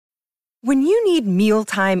When you need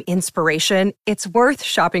mealtime inspiration, it's worth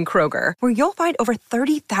shopping Kroger, where you'll find over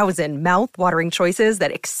 30,000 mouth-watering choices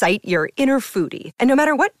that excite your inner foodie. And no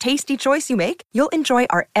matter what tasty choice you make, you'll enjoy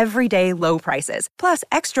our everyday low prices, plus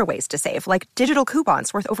extra ways to save, like digital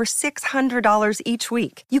coupons worth over $600 each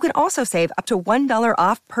week. You can also save up to $1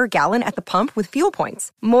 off per gallon at the pump with fuel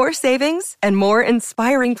points. More savings and more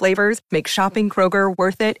inspiring flavors make shopping Kroger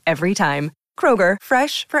worth it every time. Kroger,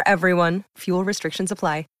 fresh for everyone. Fuel restrictions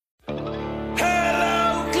apply.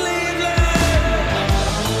 Hello, Cleveland!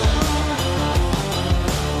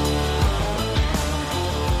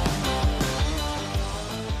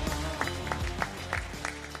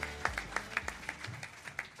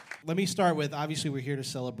 Let me start with, obviously, we're here to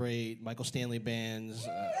celebrate Michael Stanley Band's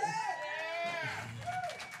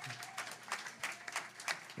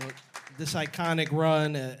this iconic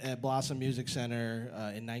run at Blossom Music Center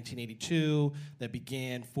in 1982 that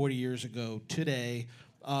began 40 years ago today.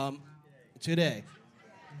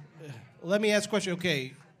 Let me ask a question.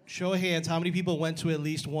 Okay, show of hands, how many people went to at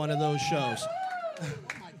least one of those shows? Oh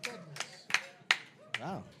my goodness.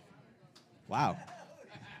 Wow.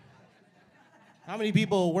 How many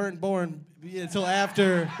people weren't born until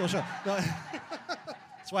after those shows? No,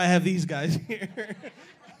 that's why I have these guys here.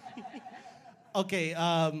 Okay,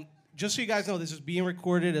 just so you guys know, this is being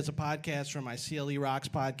recorded as a podcast from my CLE Rocks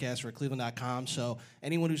podcast for Cleveland.com. So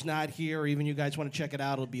anyone who's not here, or even you guys want to check it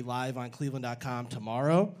out, it'll be live on Cleveland.com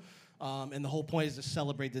tomorrow. And the whole point is to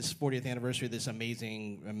celebrate this 40th anniversary of this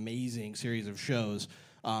amazing, amazing series of shows.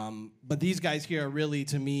 But these guys here are really,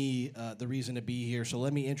 to me, the reason to be here. So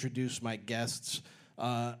let me introduce my guests.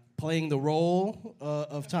 Playing the role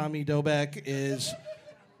of Tommy Dobeck is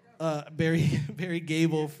Barry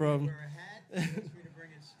Gable from...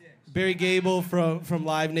 Barry Gable from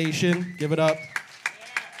Live Nation. Give it up.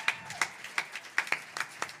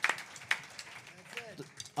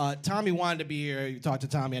 Tommy wanted to be here. You talked to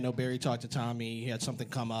Tommy. I know Barry talked to Tommy. He had something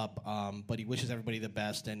come up, but he wishes everybody the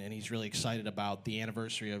best, and he's really excited about the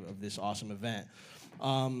anniversary of this awesome event.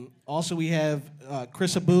 Also, we have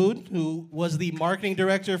Chris Abood, who was the marketing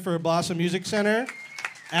director for Blossom Music Center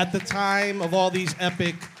at the time of all these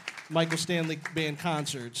epic Michael Stanley Band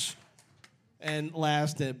concerts. And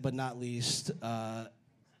last but not least,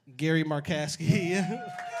 Gary Markowski.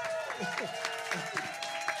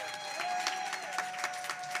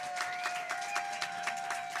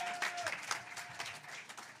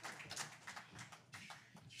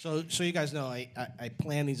 So you guys know, I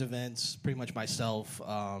plan these events pretty much myself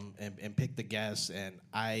and pick the guests, and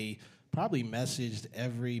I probably messaged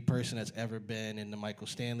every person that's ever been in the Michael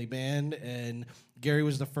Stanley Band, and Gary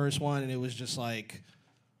was the first one, and it was just like,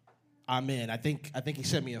 I'm in. I think he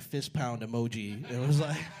sent me a fist pound emoji. It was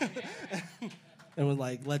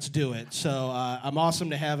like, let's do it. So I'm awesome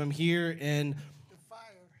to have him here, and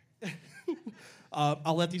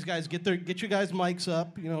I'll let these guys get you guys mics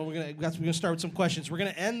up. You know, we're gonna start with some questions. We're gonna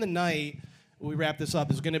end the night. When we wrap this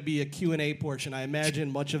up, is going to be a Q&A portion. I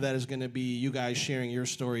imagine much of that is going to be you guys sharing your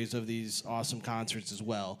stories of these awesome concerts as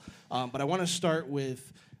well. But I want to start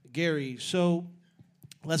with Gary. So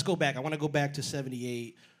let's go back. I want to go back to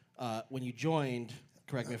 78. When you joined,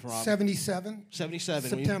 correct me if I'm wrong. 77. 77.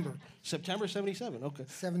 September. September 77, okay.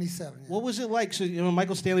 77, yeah. What was it like? So, you know,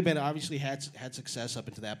 Michael Stanley Band obviously had success up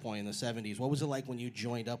until that point in the 70s. What was it like when you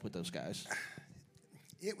joined up with those guys?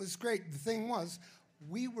 It was great. The thing was,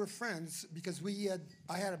 we were friends because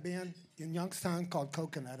I had a band in Youngstown called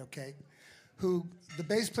Coconut, okay, who the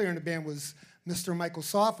bass player in the band was Mr. Michael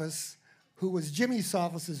Sophis, who was Jimmy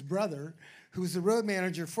Sophis' brother, who was the road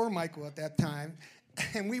manager for Michael at that time.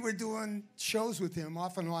 And we were doing shows with him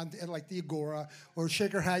off and on at like the Agora or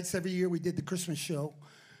Shaker Heights. Every year we did the Christmas show.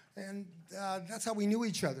 And that's how we knew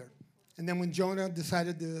each other. And then when Jonah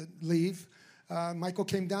decided to leave, Michael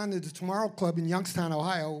came down to the Tomorrow Club in Youngstown,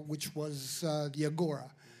 Ohio, which was the Agora.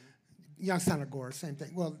 Youngstown Agora, same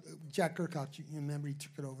thing. Well, Jack Kirkhoff, you remember, he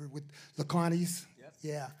took it over with the Connies. Yep.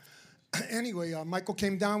 Yeah. Anyway, Michael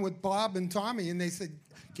came down with Bob and Tommy, and they said,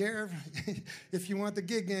 Gary, if you want the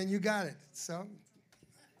gig, man, you got it. So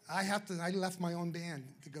I left my own band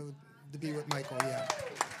to go to be with Michael, yeah.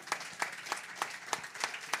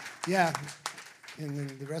 Yeah, and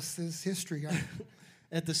then the rest is history.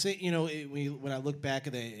 At the same, you know, when I look back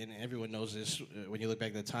at it, and everyone knows this, when you look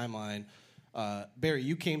back at the timeline, Barry,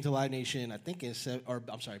 you came to Live Nation, I think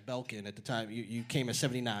Belkin at the time. You came in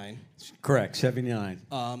 '79. Correct, '79.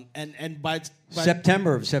 And by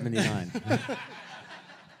September of '79.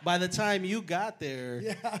 By the time you got there,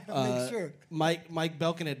 make sure. Mike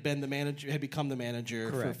Belkin had become the manager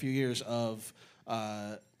Correct. for a few years of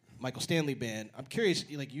Michael Stanley Band. I'm curious,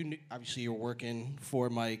 like obviously you're working for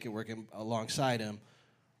Mike and working alongside him.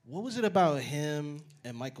 What was it about him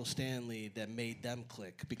and Michael Stanley that made them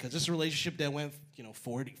click? Because this is a relationship that went,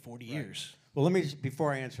 40 years. Well, let me,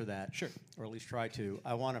 before I answer that, Sure. or at least try to,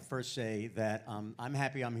 I want to first say that I'm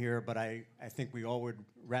happy I'm here, but I think we all would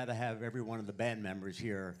rather have every one of the band members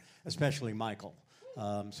here, especially Michael.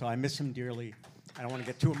 So I miss him dearly. I don't want to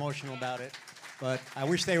get too emotional about it, but I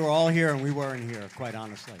wish they were all here and we weren't here, quite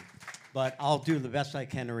honestly. But I'll do the best I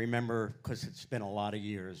can to remember, because it's been a lot of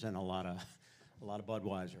years and a lot of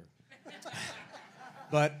Budweiser.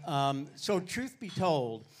 But so truth be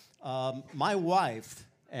told, my wife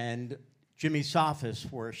and Jimmy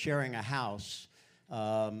Sophis were sharing a house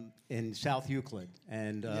in South Euclid,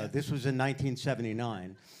 and this was in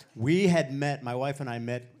 1979. We had met, my wife and I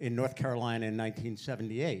met in North Carolina in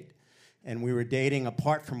 1978, and we were dating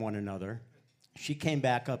apart from one another. She came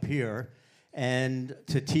back up here and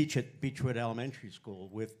to teach at Beechwood Elementary School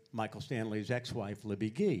with Michael Stanley's ex-wife, Libby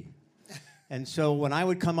Gee. And so when I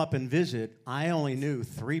would come up and visit, I only knew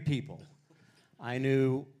 3 people. I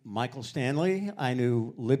knew Michael Stanley, I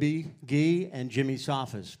knew Libby Gee, and Jimmy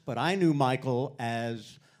Sophis. But I knew Michael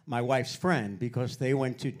as my wife's friend because they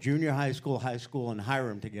went to junior high school, and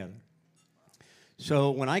Hiram together.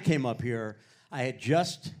 So when I came up here, I had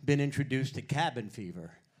just been introduced to Cabin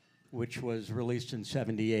Fever, which was released in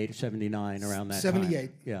 78, 79, around that 78.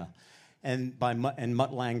 time. Yeah. And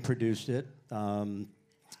Mutt Lang produced it. And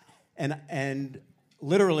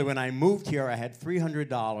literally, when I moved here, I had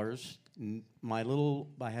 $300.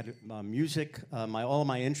 I had music, all of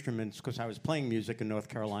my instruments, because I was playing music in North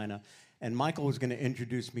Carolina, and Michael was going to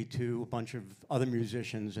introduce me to a bunch of other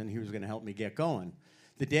musicians, and he was going to help me get going.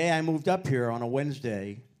 The day I moved up here on a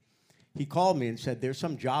Wednesday, he called me and said, "There's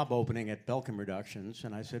some job opening at Belkin Productions,"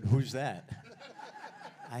 and I said, "Who's that?"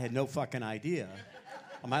 I had no fucking idea.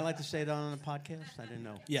 Am I allowed to say that on a podcast? I didn't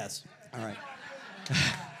know. Yes. All right.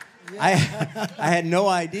 I had no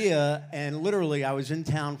idea, and literally I was in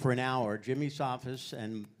town for an hour. Jimmy Sophis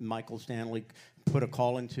and Michael Stanley put a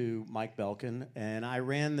call into Mike Belkin, and I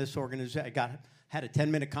ran this organization. I had a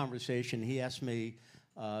 10-minute conversation. He asked me,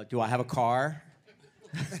 do I have a car?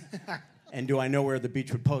 And do I know where the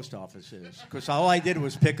Beechwood Post Office is? Because all I did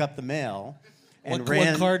was pick up the mail and What kind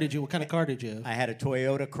of car did you have? I had a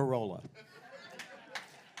Toyota Corolla.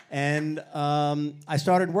 And I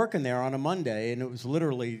started working there on a Monday, and it was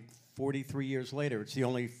literally 43 years later. It's the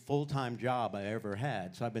only full-time job I ever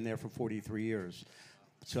had, so I've been there for 43 years.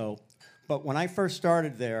 But when I first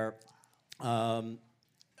started there,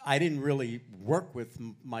 I didn't really work with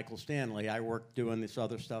Michael Stanley. I worked doing this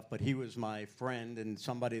other stuff, but he was my friend and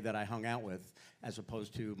somebody that I hung out with, as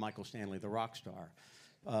opposed to Michael Stanley, the rock star.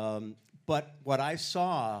 But what I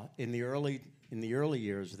saw in the early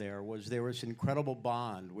years there was incredible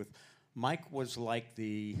bond with Mike. Was like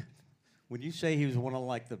would you say he was one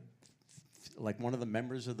of the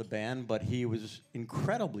members of the band? But he was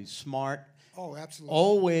incredibly smart. Oh, absolutely.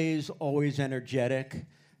 Always energetic.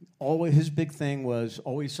 Always, his big thing was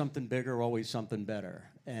always something bigger, always something better.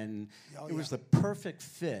 And it was the perfect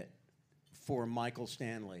fit for Michael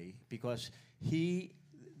Stanley because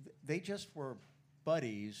they just were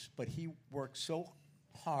buddies, but he worked so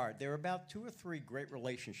hard. There are about 2 or 3 great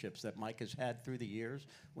relationships that Mike has had through the years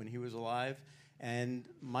when he was alive. And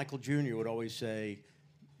Michael Jr. would always say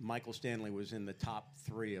Michael Stanley was in the top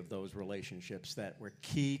 3 of those relationships that were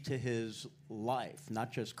key to his life,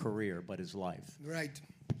 not just career, but his life. Right.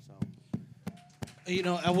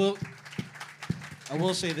 So, I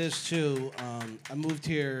will say this too. I moved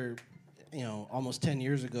here, almost 10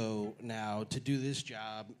 years ago now to do this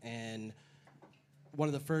job, and one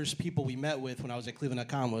of the first people we met with when I was at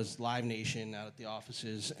Cleveland.com was Live Nation out at the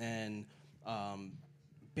offices, and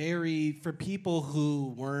Barry, for people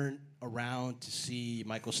who weren't around to see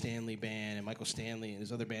Michael Stanley Band and Michael Stanley and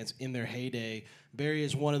his other bands in their heyday, Barry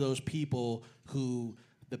is one of those people who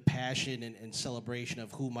the passion and celebration of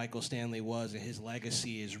who Michael Stanley was and his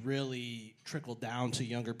legacy is really trickled down to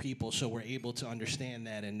younger people, so we're able to understand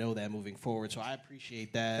that and know that moving forward. So I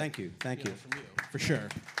appreciate that. Thank you. From you, for sure.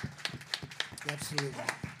 Absolutely.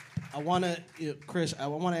 I want to, Chris, I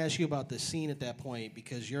want to ask you about the scene at that point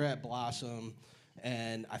because you're at Blossom,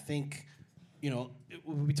 and I think,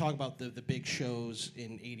 we talk about the big shows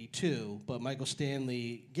in '82, but Michael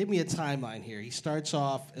Stanley, give me a timeline here. He starts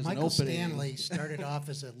off as Michael an opening. Stanley started off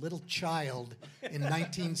as a little child in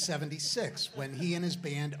 1976 when he and his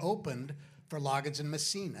band opened for Loggins and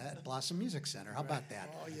Messina at Blossom Music Center. How about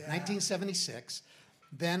that? Oh, yeah. 1976.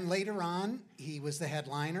 Then later on, he was the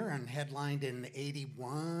headliner and headlined in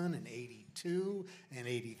 81 and 82 and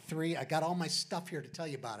 83. I got all my stuff here to tell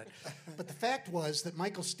you about it. But the fact was that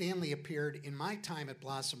Michael Stanley appeared in my time at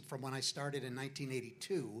Blossom from when I started in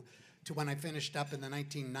 1982 to when I finished up in the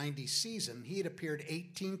 1990 season, he had appeared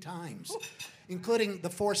 18 times, including the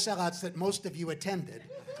 4 sellouts that most of you attended.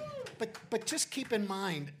 But just keep in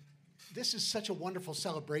mind, this is such a wonderful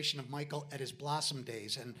celebration of Michael at his Blossom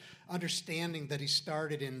days, and understanding that he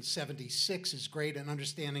started in '76 is great, and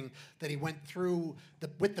understanding that he went through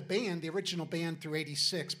with the band, the original band, through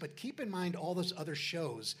 '86. But keep in mind all those other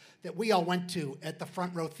shows that we all went to at the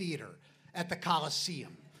Front Row Theater, at the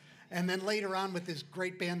Coliseum. And then later on with his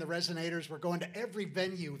great band, the Resonators, we're going to every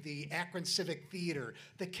venue, the Akron Civic Theater,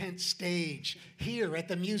 the Kent Stage, here at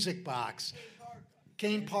the Music Box.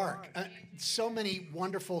 Kane Park. So many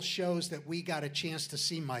wonderful shows that we got a chance to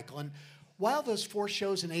see Michael. And while those 4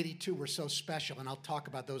 shows in '82 were so special, and I'll talk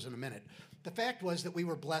about those in a minute, the fact was that we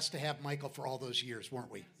were blessed to have Michael for all those years, weren't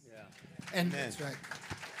we? Yeah. And That's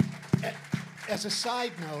right. as a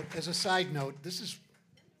side note,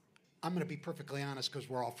 I'm going to be perfectly honest because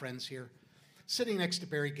we're all friends here. Sitting next to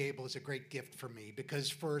Barry Gable is a great gift for me because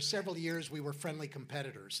for several years we were friendly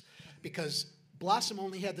competitors because Blossom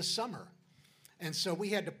only had the summer. And so we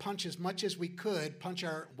had to punch as much as we could, punch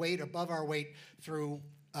our weight above our weight through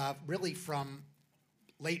really from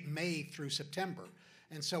late May through September.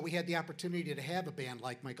 And so we had the opportunity to have a band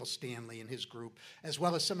like Michael Stanley and his group, as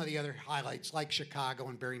well as some of the other highlights like Chicago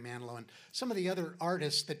and Barry Manilow and some of the other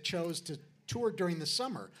artists that chose to tour during the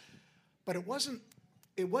summer. But it wasn't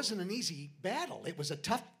an easy battle. It was a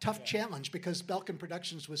tough challenge because Belkin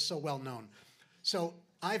Productions was so well known. So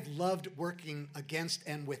I've loved working against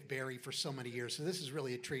and with Barry for so many years, so this is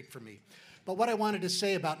really a treat for me. But what I wanted to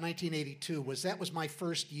say about 1982 was that was my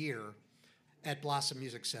first year at Blossom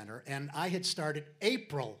Music Center, and I had started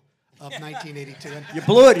April of 1982. And You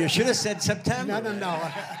blew it. You should have said September.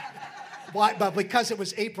 no. Why? But because it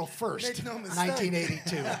was April 1st, Make no mistake.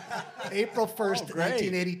 1982. April 1st, great.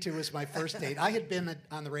 1982 was my first date. I had been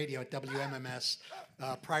on the radio at WMMS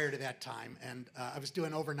prior to that time, and I was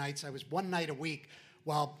doing overnights. I was one night a week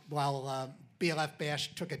while BLF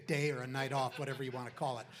Bash took a day or a night off, whatever you want to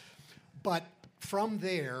call it. But from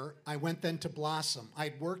there, I went then to Blossom.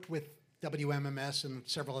 I'd worked with WMMS and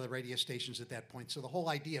several other radio stations at that point, so the whole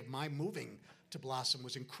idea of my moving to Blossom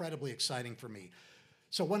was incredibly exciting for me.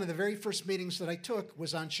 So one of the very first meetings that I took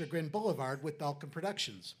was on Chagrin Boulevard with Belkin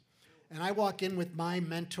Productions. And I walk in with my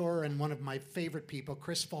mentor and one of my favorite people,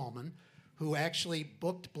 Chris Fallman, who actually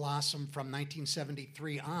booked Blossom from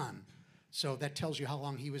 1973 on. So that tells you how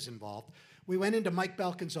long he was involved. We went into Mike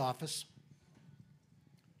Belkin's office.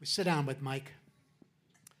 We sit down with Mike.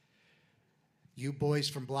 You boys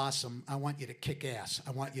from Blossom, I want you to kick ass.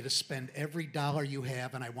 I want you to spend every dollar you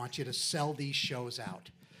have, and I want you to sell these shows out.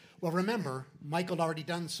 Well, remember, Michael had already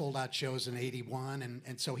done sold-out shows in '81,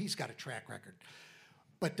 and so he's got a track record.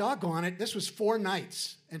 But doggone it, this was 4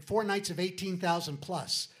 nights, and 4 nights of 18,000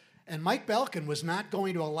 plus. And Mike Belkin was not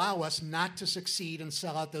going to allow us not to succeed and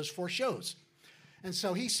sell out those 4 shows. And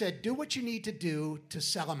so he said, do what you need to do to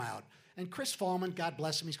sell them out. And Chris Fallman, God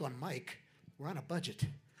bless him, he's going, Mike, we're on a budget.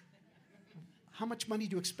 How much money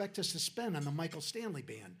do you expect us to spend on the Michael Stanley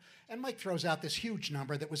Band? And Mike throws out this huge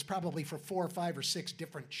number that was probably for 4 or 5 or 6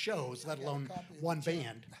 different shows, let alone one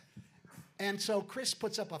band. And so Chris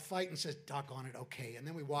puts up a fight and says, doggone it, okay. And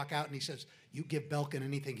then we walk out and he says, you give Belkin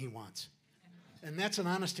anything he wants. And that's an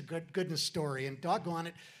honest to goodness story. And doggone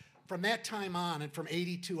it, from that time on and from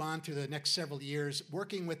 '82 on through the next several years,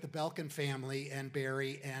 working with the Belkin family and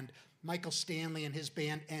Barry and Michael Stanley and his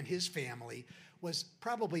band and his family was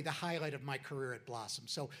probably the highlight of my career at Blossom.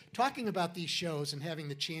 So talking about these shows and having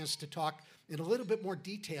the chance to talk in a little bit more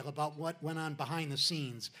detail about what went on behind the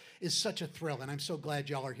scenes is such a thrill, and I'm so glad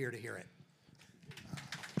y'all are here to hear it.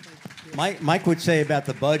 Mike would say about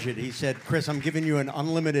the budget, he said, Chris, I'm giving you an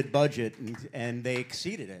unlimited budget, and they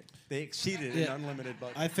exceeded it. They exceeded an unlimited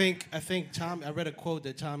budget. I think Tom. I read a quote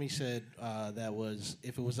that Tommy said that was,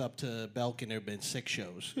 if it was up to Belkin, there'd been 6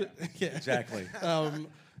 shows. Yeah. Exactly.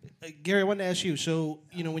 Gary, I wanted to ask you. So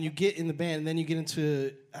when you get in the band, and then you get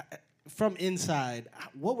into from inside,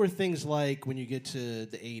 what were things like when you get to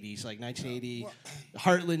the '80s, like 1980,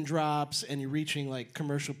 Heartland drops, and you're reaching like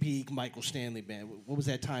commercial peak Michael Stanley Band? What was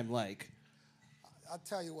that time like? I'll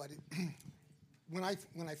tell you what. When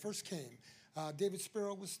I first came, David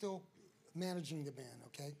Spiro was still managing the band,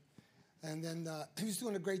 okay, and then he was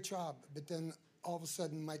doing a great job. But then all of a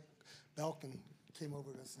sudden, Mike Belkin came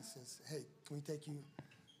over to us and says, "Hey, can we take you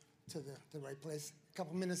to the right place?" A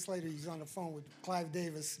couple minutes later, he's on the phone with Clive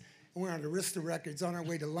Davis, and we're on Arista Records on our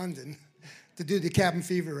way to London to do the Cabin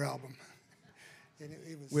Fever album. And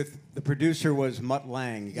it was With the producer was Mutt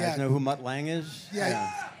Lang. You guys know who Mutt Lang is?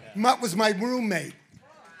 Yeah. Mutt was my roommate.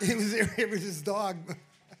 It was his dog.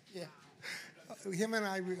 Yeah. Him and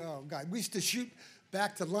I, oh God, we used to shoot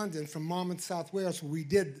back to London from Monmouth, South Wales, where we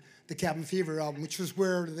did the Cabin Fever album, which was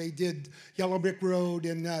where they did Yellow Brick Road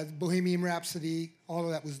and Bohemian Rhapsody. All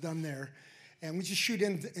of that was done there. And we just shoot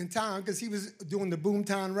in town because he was doing the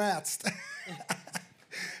Boomtown Rats.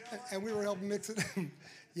 And we were helping mix it.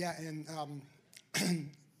 Yeah, and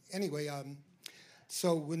anyway,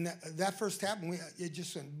 so when that first happened, it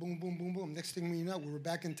just went boom, boom, boom, boom. Next thing we know, we were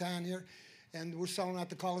back in town here, and we're selling out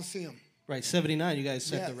the Coliseum. Right, 79, you guys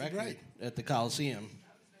set the record at the Coliseum.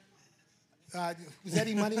 Was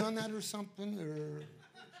Eddie Money on that or something? Or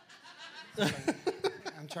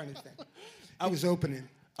I'm trying to think. I was opening.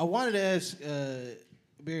 I wanted to ask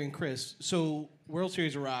Barry and Chris, so World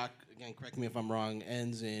Series of Rock, again, correct me if I'm wrong,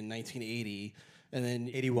 ends in 1980, and then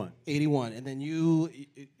 81. 81, and then you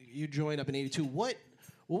joined up in 82. What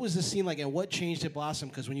was the scene like, and what changed at Blossom?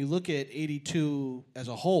 Because when you look at 82 as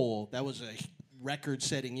a whole, that was a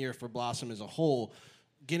record-setting year for Blossom as a whole.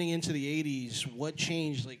 Getting into the 80s, what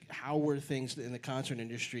changed? Like, how were things in the concert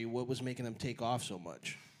industry? What was making them take off so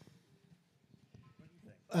much?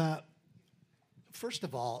 First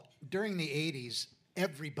of all, during the 80s,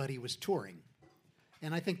 everybody was touring.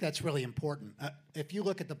 And I think that's really important. If you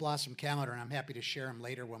look at the Blossom calendar, and I'm happy to share them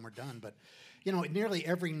later when we're done, but you know, nearly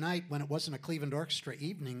every night when it wasn't a Cleveland Orchestra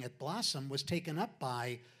evening at Blossom was taken up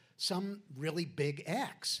by some really big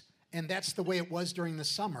acts. And that's the way it was during the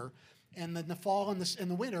summer. And then the fall and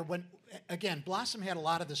the winter, when, again, Blossom had a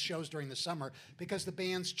lot of the shows during the summer because the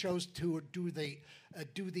bands chose to do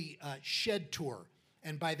the Shed Tour.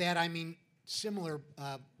 And by that I mean similar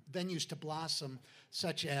venues to Blossom,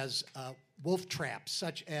 such as Wolf Trap,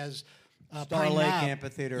 such as Star Pine Lake Knob.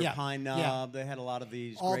 Amphitheater, Yeah, Pine Knob. yeah. They had a lot of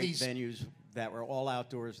these All great these- venues that were all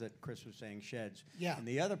outdoors that Chris was saying, sheds. Yeah. And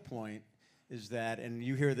the other point is that, and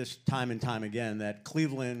you hear this time and time again, that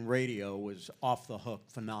Cleveland radio was off the hook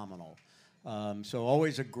phenomenal. So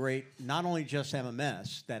always a great, not only just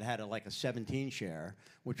MMS that had like a 17 share,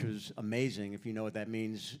 which was amazing. If you know what that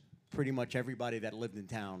means, pretty much everybody that lived in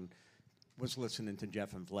town was listening to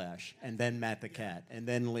Jeff and Flash, and then Matt the Cat, and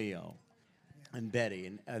then Leo, and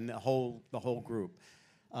Betty, and the whole group.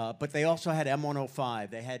 But they also had M105.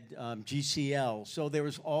 They had GCL. So there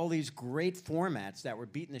was all these great formats that were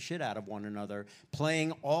beating the shit out of one another,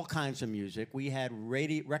 playing all kinds of music. We had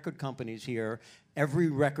record companies here, every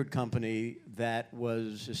record company that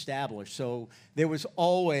was established. So there was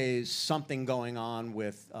always something going on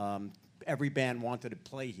with every band wanted to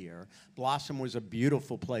play here. Blossom was a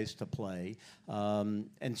beautiful place to play.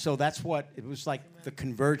 And so that's what, it was like the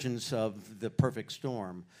convergence of the perfect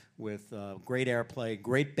storm with great airplay,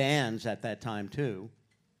 great bands at that time too,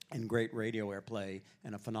 and great radio airplay,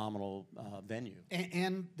 and a phenomenal venue.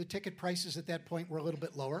 And the ticket prices at that point were a little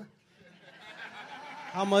bit lower.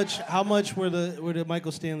 How much were the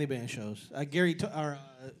Michael Stanley Band shows? Gary, I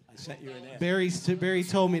sent you an ad. Barry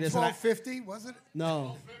told me this. and I- $12.50, was it?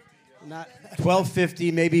 No, not.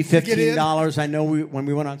 $12.50, maybe $15. I know when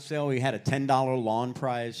we went on sale, we had a $10 lawn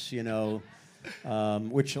price, you know,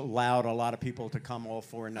 which allowed a lot of people to come all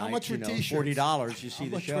 4 nights. much you were know, T-shirts? $40, you see How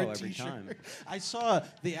the much show for a every t-shirt? time. I saw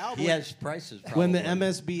the album. He has prices, probably. When the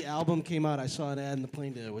MSB album came out, I saw an ad in the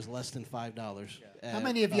plane that it was less than $5. How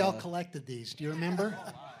many of y'all collected these? Do you remember?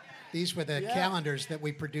 These were the calendars that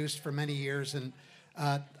we produced for many years, and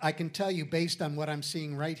I can tell you, based on what I'm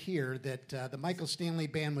seeing right here, that the Michael Stanley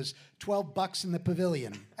Band was $12 in the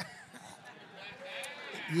pavilion.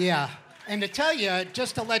 Yeah, and to tell you,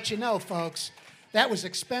 just to let you know, folks, that was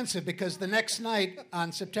expensive because the next night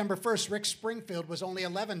on September 1st, Rick Springfield was only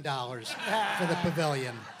 $11 for the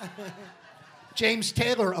pavilion. James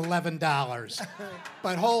Taylor, $11.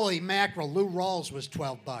 But holy mackerel, Lou Rawls was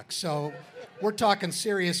 $12. So we're talking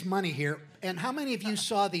serious money here. And how many of you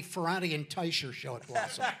saw the Ferrari and Teicher show at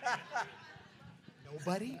Blossom?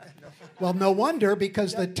 Nobody? Well, no wonder,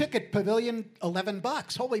 because the ticket pavilion,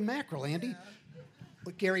 $11. Holy mackerel, Andy.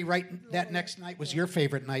 But Gary, right, that next night was your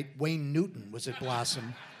favorite night. Wayne Newton was at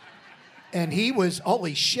Blossom. And he was,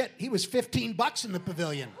 holy shit, he was $15 in the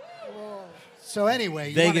pavilion. So anyway,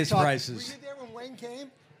 you Vegas wanna talk, Were prices. you there when Wayne came?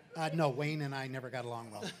 No, Wayne and I never got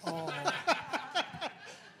along well.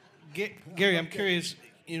 Gary, I'm curious.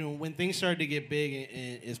 You know, when things started to get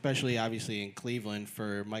big, especially obviously in Cleveland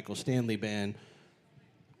for Michael Stanley Band,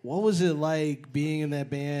 what was it like being in that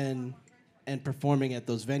band and performing at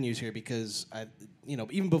those venues here? Because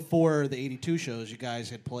even before the '82 shows, you guys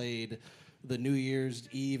had played the New Year's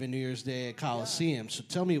Eve and New Year's Day at Coliseum. So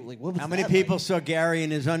tell me, like, what was How many that people like? saw Gary in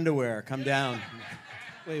his underwear come down?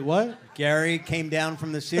 Wait, what? Gary came down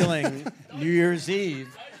from the ceiling New Year's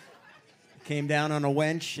Eve, came down on a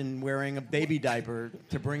wench and wearing a baby diaper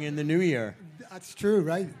to bring in the new year. That's true,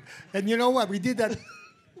 right? And you know what? We did that,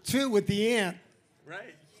 too, with the Ant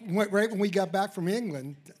Right. Right when we got back from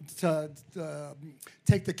England to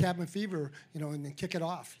take the cabin fever, and then kick it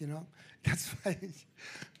off, That's why,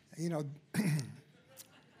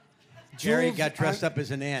 Jerry Jules, got dressed up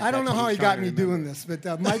as an ant. I don't know That's how what he he's got trying me to remember. doing this,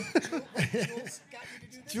 but Mike,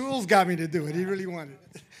 Jules got me to do it. He really wanted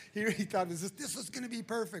it. He really thought this was going to be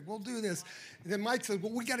perfect. We'll do this. And then Mike said,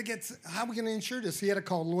 well, we got to how are we going to insure this? He had to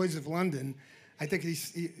call Lloyd's of London. I think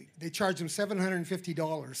they charged him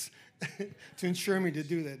 $750 to insure me to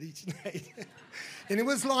do that each night. And it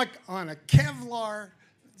was like on a Kevlar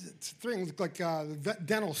thing, like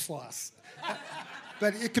dental floss.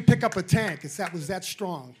 But it could pick up a tank. That was that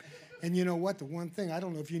strong. And you know what? The one thing, I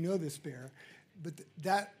don't know if you know this, Bear, but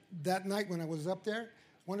that night when I was up there,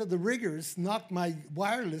 one of the riggers knocked my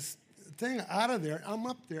wireless thing out of there. I'm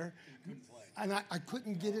up there, and I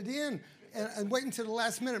couldn't get it in. And waiting until the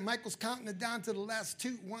last minute. Michael's counting it down to the last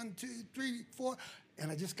 2, 1, 2, 3, 4, and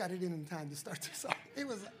I just got it in time to start this off. It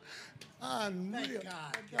was unreal.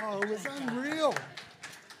 Oh, it was unreal.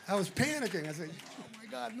 I was panicking. I said, oh, my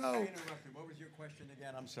God, no. What was your question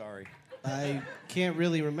again? I'm sorry. I can't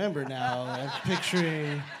really remember now. I'm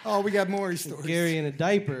picturing Oh, we got more stories. Gary in a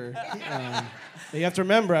diaper. You have to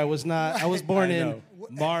remember, I was born in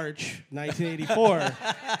March 1984,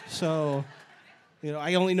 so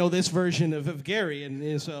I only know this version of Gary,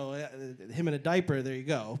 and so him in a diaper. There you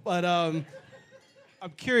go. But I'm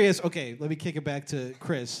curious. Okay, let me kick it back to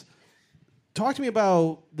Chris. Talk to me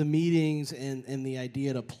about the meetings and the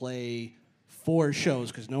idea to play 4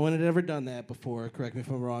 shows, because no one had ever done that before. Correct me if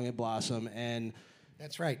I'm wrong. At Blossom, and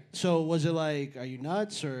That's right. so was it like, are you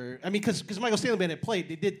nuts, or I mean, because Michael Stanley Band had played,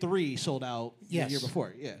 they did 3 sold out Yes. the year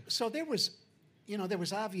before. Yeah. So there was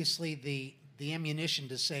obviously the ammunition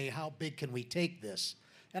to say, how big can we take this?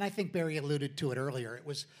 And I think Barry alluded to it earlier.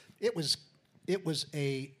 It was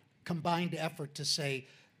a combined effort to say,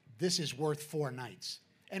 this is worth 4 nights.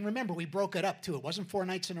 And remember, we broke it up too. It wasn't 4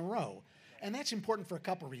 nights in a row. And that's important for a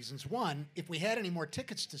couple reasons. One, if we had any more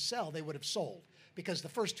tickets to sell, they would have sold, because the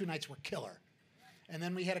first 2 nights were killer. And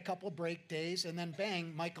then we had a couple of break days, and then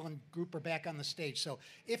bang, Michael and group are back on the stage. So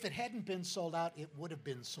if it hadn't been sold out, it would have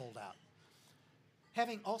been sold out.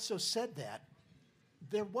 Having also said that,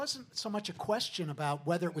 there wasn't so much a question about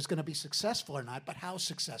whether it was going to be successful or not, but how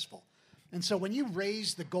successful. And so when you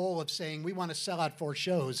raise the goal of saying, we want to sell out 4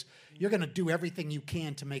 shows, you're going to do everything you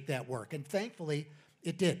can to make that work. And thankfully,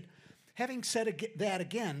 it did. Having said that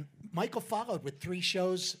again, Michael followed with 3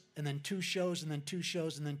 shows, and then 2 shows, and then 2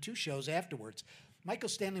 shows, and then 2 shows afterwards. Michael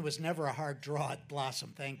Stanley was never a hard draw at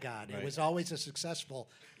Blossom, thank God. Right. It was always a successful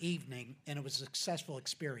evening, and it was a successful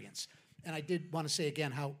experience. And I did want to say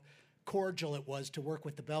again how cordial it was to work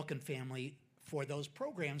with the Belkin family for those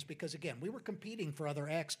programs, because again, we were competing for other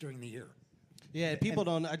acts during the year. Yeah, people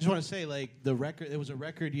don't. I just want to say, like, the record. It was a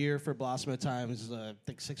record year for Blossom at times. I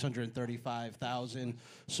think 635,000.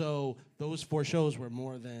 So those 4 shows were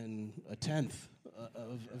more than a tenth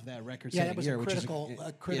of that record-setting year. Yeah, that was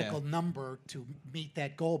a critical number to meet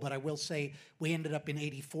that goal. But I will say we ended up in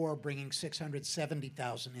 '84 bringing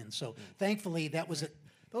 670,000 in. So thankfully, that was it.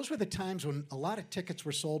 Those were the times when a lot of tickets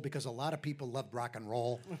were sold because a lot of people loved rock and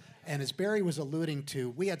roll. And as Barry was alluding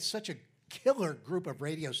to, we had such a killer group of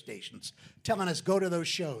radio stations telling us, go to those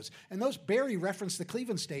shows. And those, Barry referenced the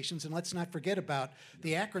Cleveland stations, and let's not forget about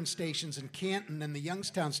the Akron stations and Canton and the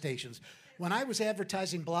Youngstown stations. When I was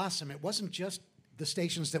advertising Blossom, it wasn't just the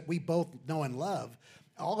stations that we both know and love,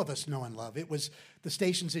 all of us know and love. It was the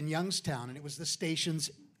stations in Youngstown, and it was the stations,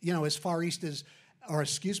 as far east as,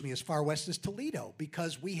 as far west as Toledo,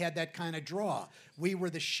 because we had that kind of draw. We were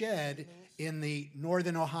the shed in the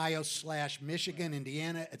northern Ohio / Michigan,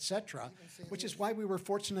 Indiana, etc., which is why we were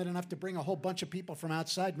fortunate enough to bring a whole bunch of people from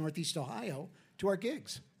outside Northeast Ohio to our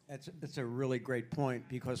gigs. That's a really great point,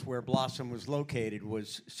 because where Blossom was located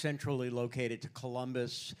was centrally located to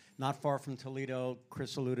Columbus, not far from Toledo.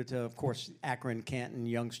 Chris alluded to, of course, Akron, Canton,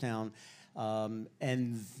 Youngstown,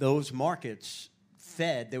 and those markets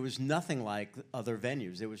fed. There was nothing like other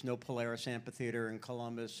venues. There was no Polaris Amphitheater in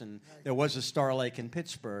Columbus, and there was a Star Lake in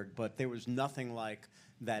Pittsburgh, but there was nothing like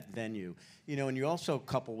that venue. And you also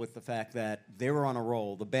couple with the fact that they were on a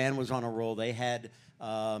roll. The band was on a roll. They had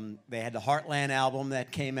the Heartland album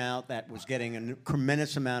that came out that was getting a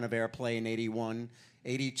tremendous amount of airplay in 81,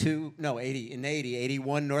 82, no, 80, in 80,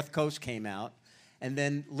 81 North Coast came out. And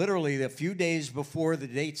then literally a few days before the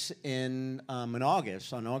dates in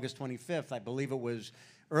August, on August 25th, I believe it was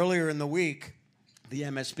earlier in the week, the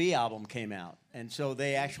MSB album came out. And so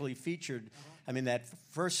they actually featured, I mean, that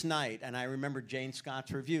first night, and I remember Jane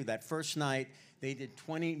Scott's review, that first night they did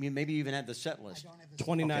 20, maybe even had the set list.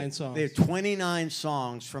 29 songs. They had 29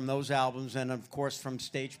 songs from those albums, and of course from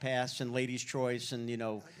Stage Pass and Ladies' Choice, and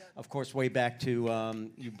of course way back to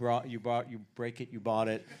you Break It, You Bought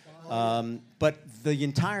It. But the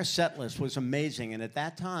entire set list was amazing, and at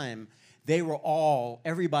that time,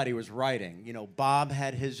 everybody was writing. Bob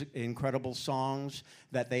had his incredible songs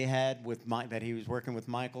that they had that he was working with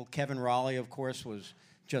Michael. Kevin Raleigh, of course, was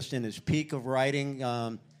just in his peak of writing.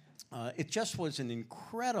 It just was an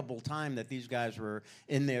incredible time that these guys were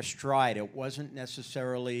in their stride. It wasn't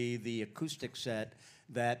necessarily the acoustic set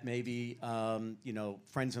that maybe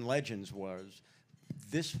Friends and Legends was.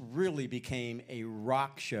 This really became a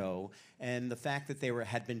rock show, and the fact that they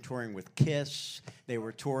had been touring with Kiss, they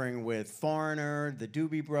were touring with Foreigner, the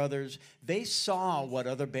Doobie Brothers. They saw what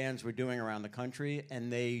other bands were doing around the country,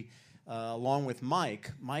 and they, along with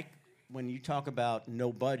Mike, when you talk about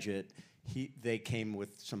no budget, they came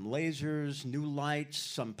with some lasers, new lights,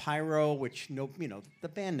 some pyro, which the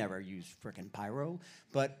band never used frickin' pyro.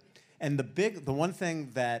 And the one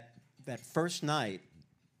thing that first night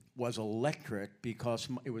was electric because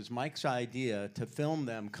it was Mike's idea to film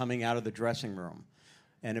them coming out of the dressing room.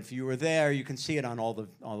 And if you were there, you can see it on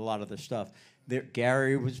a lot of the stuff.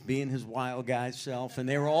 Gary was being his wild guy self, and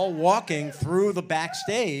they were all walking through the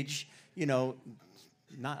backstage,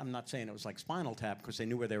 I'm not saying it was like Spinal Tap because they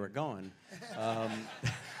knew where they were going.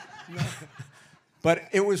 But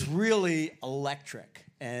it was really electric.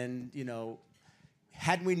 And,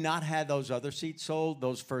 had we not had those other seats sold,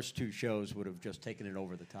 those first two shows would have just taken it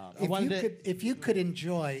over the top. If you could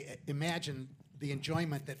imagine the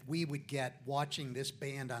enjoyment that we would get watching this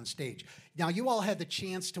band on stage. Now, you all had the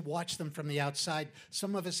chance to watch them from the outside.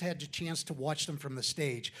 Some of us had the chance to watch them from the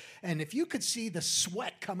stage. And if you could see the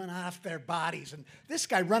sweat coming off their bodies, and this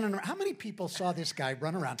guy running around, how many people saw this guy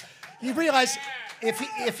run around? You realize if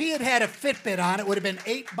he had a Fitbit on, it would have been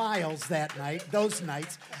 8 miles those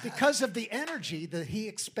nights, because of the energy that he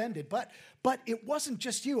expended. But it wasn't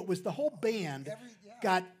just you, it was the whole band.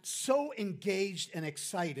 Got so engaged and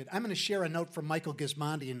excited. I'm going to share a note from Michael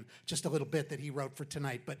Gismondi in just a little bit that he wrote for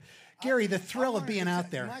tonight. But Gary, the thrill of being out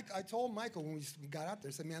there. I told Michael when we got out there,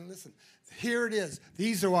 I said, man, listen, here it is.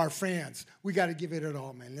 These are our fans. We got to give it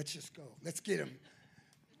all, man. Let's just go. Let's get them.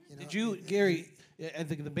 Did you, Gary? I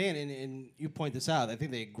think the band, and you point this out, I think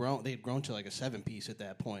they had grown to like a 7-piece at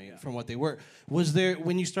that point from what they were. Was there,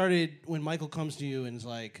 when Michael comes to you and is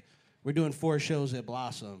like, we're doing 4 shows at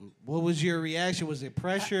Blossom, what was your reaction? Was it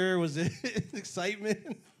pressure? Was it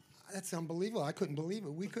excitement? That's unbelievable. I couldn't believe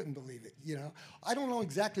it. We couldn't believe it. I don't know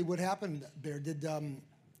exactly what happened there. Did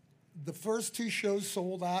the first 2 shows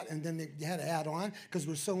sold out, and then they had to add on because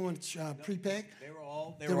we're so much prepaid? They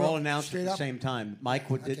were all announced at the same time. Mike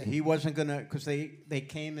he wasn't gonna, because they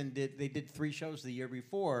came and did 3 shows the year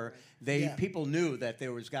before. People knew that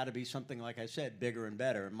there was got to be something, like I said, bigger and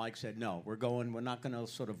better. And Mike said, no, we're not gonna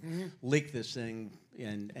sort of leak this thing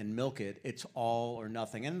and milk it. It's all or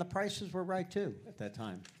nothing. And the prices were right too at that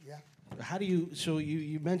time. Yeah. How do you? So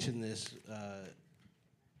you mentioned this,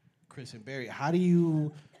 Chris and Barry. How do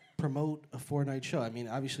you promote a 4-night show? I mean,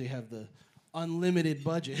 obviously you have the unlimited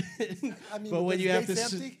budget, but when you have to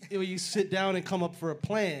when you sit down and come up for a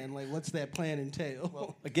plan, like what's that plan entail?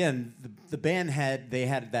 Well, again, the band had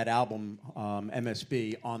that album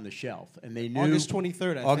MSB on the shelf, and they knew August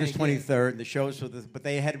 23rd. August 23rd. The shows but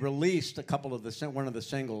they had released a couple of one of the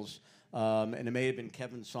singles, and it may have been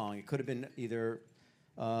Kevin's song. It could have been either.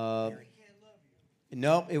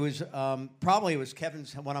 No, it was probably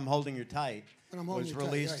Kevin's "When I'm Holding You Tight." Was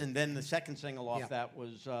released, right. And then the second single off that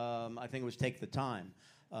was I think it was "Take the Time."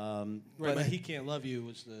 But "He Can't Love You"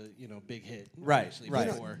 was the big hit. Right. The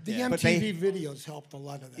MTV videos helped a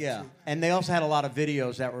lot of that. Yeah, too. And they also had a lot of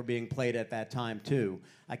videos that were being played at that time too.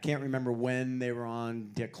 I can't remember when they were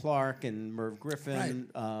on Dick Clark and Merv Griffin,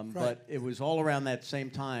 but it was all around that same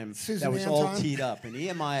time. Susan that was Anton. all teed up, and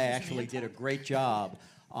EMI actually did a great job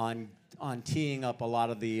on teeing up a lot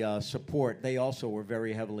of the support. They also were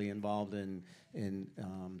very heavily involved in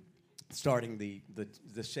starting the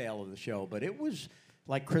sale of the show. But it was,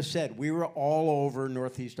 like Chris said, we were all over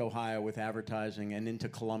Northeast Ohio with advertising and into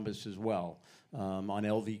Columbus as well. On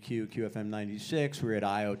LVQ, QFM 96, we were at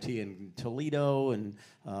IoT in Toledo and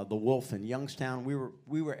The Wolf in Youngstown.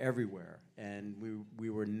 We were everywhere, and we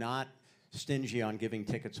were not stingy on giving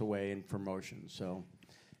tickets away and promotions. So.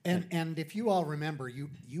 And if you all remember,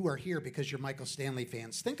 you are here because you're Michael Stanley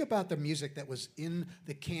fans. Think about the music that was in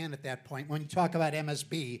the can at that point. When you talk about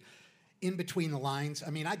MSB, in between the lines.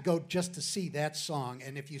 I mean, I'd go just to see that song,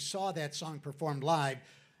 and if you saw that song performed live,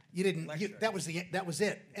 that was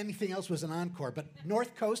it. Anything else was an encore. But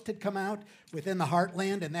North Coast had come out within the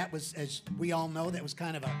Heartland, and that was, as we all know, that was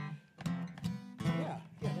kind of a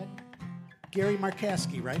Gary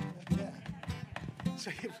Markowski, right? Yeah.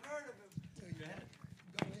 So,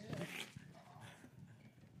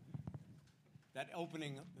 That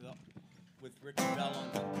opening with Richard Bell on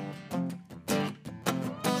the...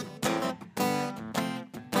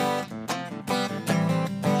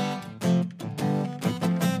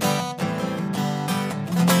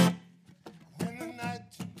 When the night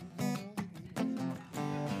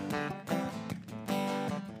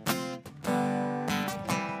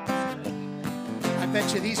I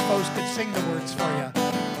bet you these folks could sing the words for you.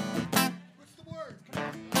 What's the word? Come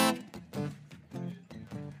on.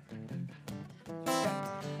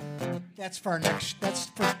 That's for our next. That's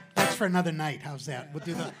for another night. How's that? We'll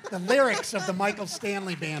do the lyrics of the Michael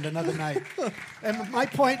Stanley Band another night. And my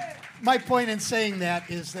point in saying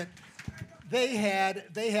that is that they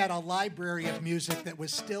had a library of music that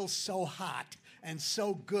was still so hot and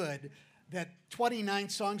so good that 29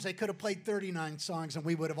 songs, they could have played 39 songs and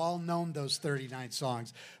we would have all known those 39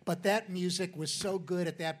 songs. But that music was so good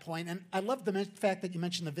at that point. And I love the fact that you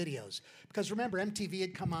mentioned the videos. Because remember, MTV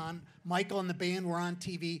had come on, Michael and the band were on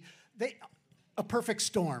TV. A perfect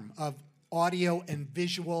storm of audio and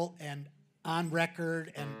visual and on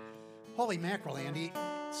record. And holy mackerel, Andy,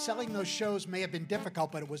 selling those shows may have been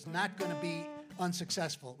difficult, but it was not going to be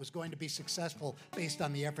unsuccessful. It was going to be successful based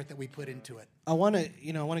on the effort that we put into it. I want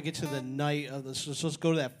to get to the night of this. So let's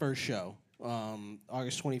go to that first show,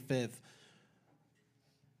 August 25th.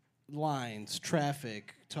 Lines,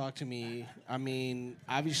 traffic. Talk to me. I mean,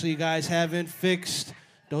 obviously, you guys haven't fixed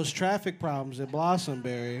those traffic problems at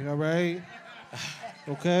Blossomberry. All right.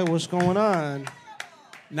 Okay, what's going on?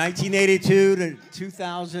 1982 to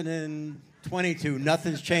 2022,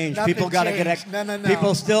 nothing's changed. People got to get. No.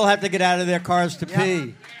 People still have to get out of their cars to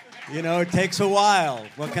pee. You know, it takes a while.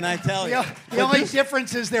 What can I tell you? The only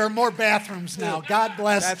difference is there are more bathrooms now. God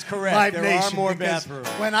bless. That's correct. Live There Nation, are more because bathrooms.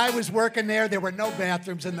 When I was working there were no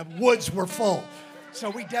bathrooms and the woods were full. So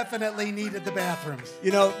we definitely needed the bathrooms.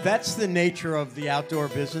 You know, that's the nature of the outdoor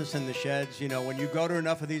business and the sheds. You know, when you go to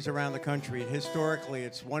enough of these around the country, historically,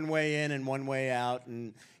 it's one way in and one way out.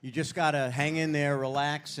 And you just got to hang in there,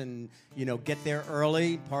 relax, and, you know, get there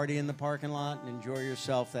early, party in the parking lot, and enjoy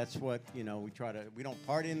yourself. That's what, you know, we don't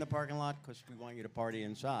party in the parking lot because we want you to party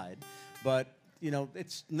inside. But, you know,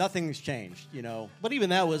 nothing's changed, you know. But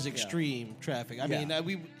even that was extreme traffic. I mean,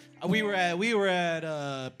 we were at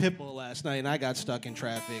Pitbull last night, and I got stuck in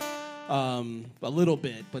traffic a little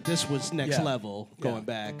bit. But this was next level going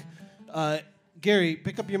back. Gary,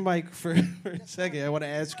 pick up your mic for a second. I want to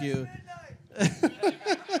ask you.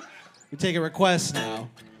 We're taking requests now.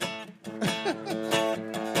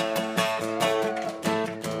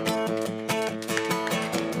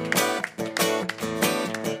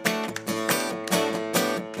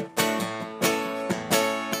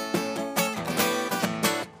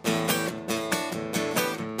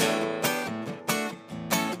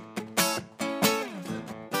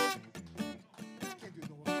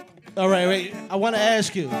 All right, wait. I want to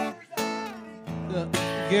ask you,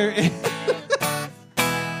 Gary.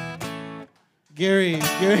 Gary.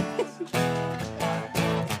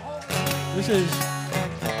 This is.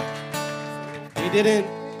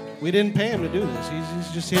 We didn't pay him to do this.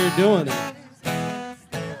 He's just here doing it.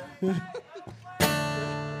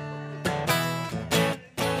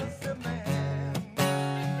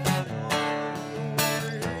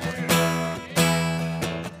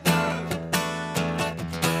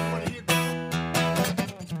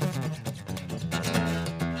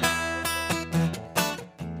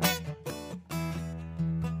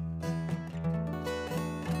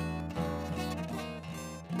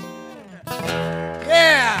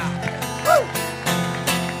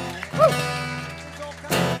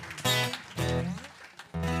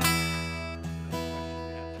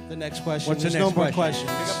 Next question. What's the There's next no more question?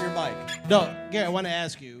 questions. Pick up your mic. No, Gary, I want to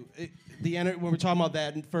ask you, when we're talking about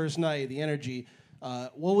that first night, the energy,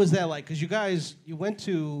 what was that like? Because you went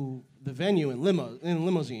to the venue in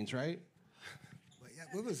limousines, right? Well,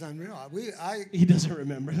 yeah, it was unreal. He doesn't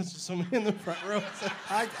remember. There's somebody in the front row.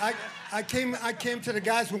 I came to the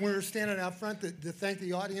guys when we were standing out front to thank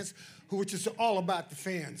the audience, who were just all about the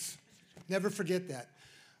fans. Never forget that.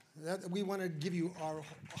 We want to give you our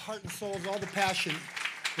heart and souls, all the passion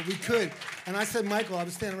that we could. And I said, Michael, I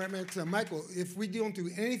was standing right next to him, Michael, if we don't do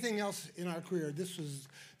anything else in our career, this was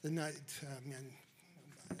the night, man,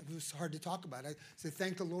 it was hard to talk about. I said,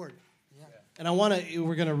 thank the Lord. And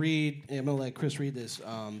we're going to read, I'm going to let Chris read this,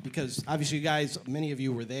 because obviously you guys, many of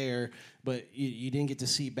you were there, but you didn't get to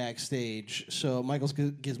see backstage. So Michael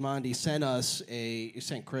Gismondi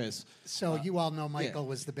sent Chris. So you all know Michael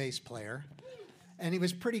was the bass player. And he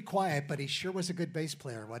was pretty quiet, but he sure was a good bass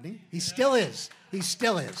player, wasn't he? He still is. He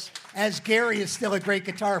still is. As Gary is still a great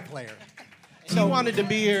guitar player. So he wanted to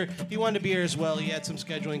be here. He wanted to be here as well. He had some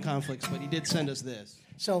scheduling conflicts, but he did send us this.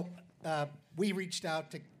 So we reached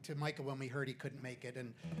out to Michael when we heard he couldn't make it,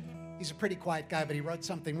 and he's a pretty quiet guy, but he wrote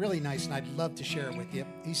something really nice, and I'd love to share it with you.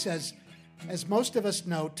 He says, as most of us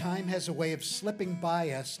know, time has a way of slipping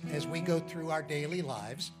by us as we go through our daily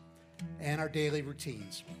lives and our daily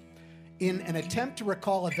routines. In an attempt to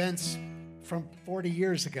recall events from 40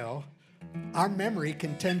 years ago, our memory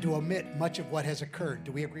can tend to omit much of what has occurred.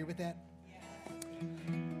 Do we agree with that?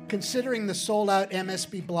 Considering the sold-out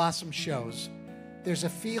MSB Blossom shows, there's a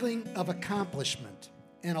feeling of accomplishment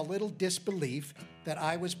and a little disbelief that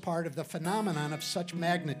I was part of the phenomenon of such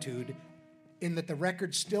magnitude in that the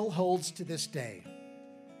record still holds to this day.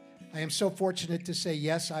 I am so fortunate to say,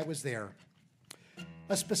 yes, I was there.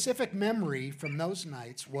 A specific memory from those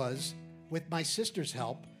nights was, with my sister's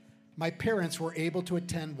help, my parents were able to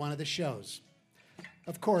attend one of the shows.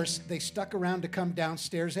 Of course, they stuck around to come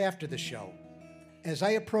downstairs after the show. As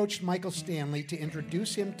I approached Michael Stanley to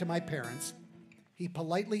introduce him to my parents, he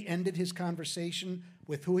politely ended his conversation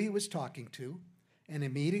with who he was talking to and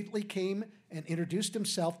immediately came and introduced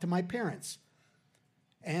himself to my parents,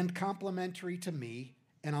 and complimentary to me,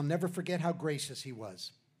 and I'll never forget how gracious he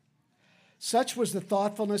was. Such was the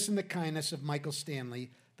thoughtfulness and the kindness of Michael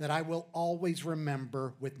Stanley that I will always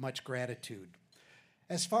remember with much gratitude.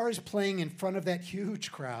 As far as playing in front of that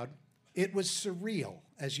huge crowd, it was surreal,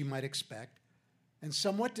 as you might expect, and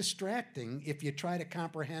somewhat distracting if you try to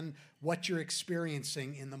comprehend what you're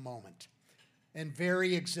experiencing in the moment, and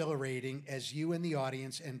very exhilarating as you and the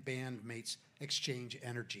audience and bandmates exchange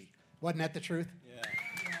energy. Wasn't that the truth? Yeah.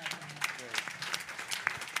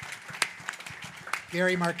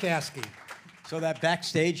 Gary Markowski. So that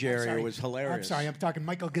backstage area was hilarious. I'm sorry, I'm talking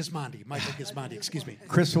Michael Gismondi. Michael Gismondi, excuse me.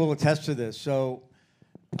 Chris will attest to this. So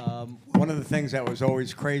one of the things that was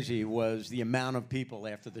always crazy was the amount of people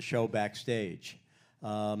after the show backstage.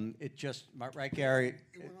 It just, right, Gary?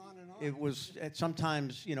 It went on and on. It was,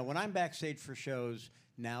 sometimes, when I'm backstage for shows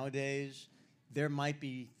nowadays, there might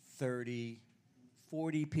be 30,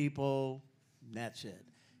 40 people, and that's it.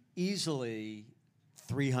 Easily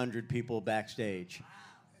 300 people backstage.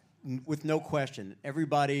 With no question.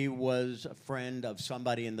 Everybody was a friend of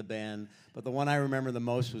somebody in the band, but the one I remember the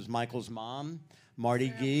most was Michael's mom,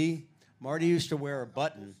 Marty Gee. Marty used to wear a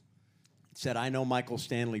button that said, "I know Michael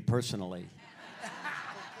Stanley personally."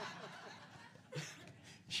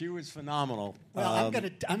 She was phenomenal. Well,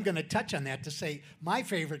 I'm gonna touch on that to say my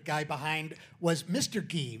favorite guy behind was Mr.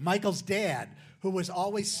 Gee, Michael's dad, who was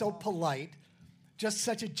always so polite, just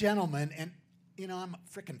such a gentleman, and I'm a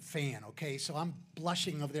freaking fan, okay? So I'm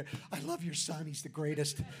blushing over there. I love your son. He's the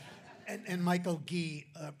greatest. And Michael Gee,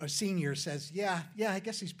 a senior, says, yeah, I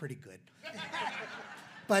guess he's pretty good.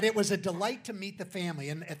 But it was a delight to meet the family.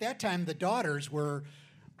 And at that time, the daughters were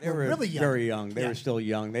really young. Very young. They were still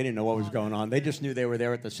young. They didn't know what was going on. They just knew they were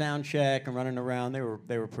there at the sound check and running around. They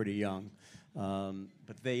were pretty young.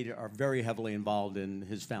 But they are very heavily involved in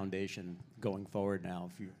his foundation going forward now.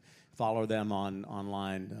 If you follow them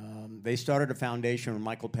online. They started a foundation when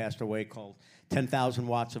Michael passed away called 10,000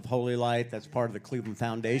 Watts of Holy Light. That's part of the Cleveland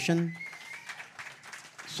Foundation.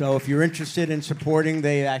 So if you're interested in supporting,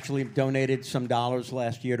 they actually donated some dollars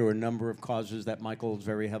last year to a number of causes that Michael is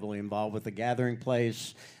very heavily involved with. The Gathering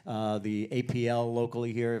Place, the APL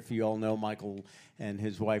locally here. If you all know, Michael and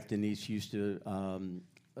his wife Denise used to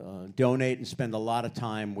donate and spend a lot of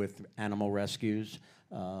time with animal rescues.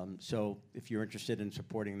 So if you're interested in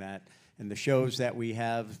supporting that, and the shows that we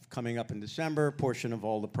have coming up in December, a portion of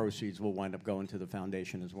all the proceeds will wind up going to the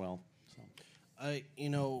foundation as well.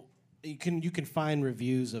 So. You can find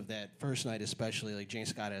reviews of that first night, especially. Like Jane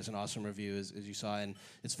Scott has an awesome review, as you saw, and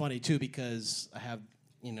it's funny too because I have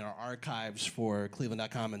our archives for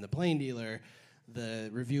Cleveland.com and the Plain Dealer. The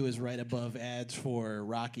review is right above ads for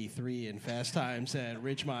Rocky 3 and Fast Times at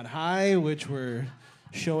Ridgemont High, which were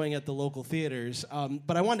showing at the local theaters.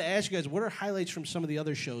 But I wanted to ask you guys, what are highlights from some of the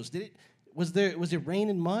other shows? Was there rain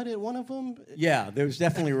and mud at one of them? Yeah, there was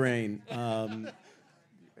definitely rain.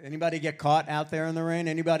 Anybody get caught out there in the rain?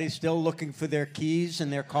 Anybody still looking for their keys in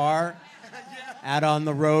their car? Out on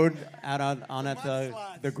the road, out on at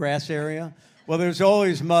the grass area? Well, there's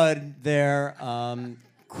always mud there,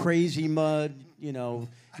 crazy mud. No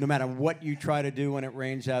matter what you try to do when it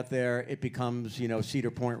rains out there, it becomes, Cedar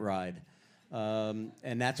Point ride.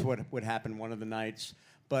 And that's what would happen one of the nights.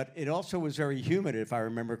 But it also was very humid, if I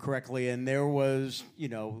remember correctly. And there was,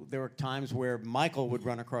 there were times where Michael would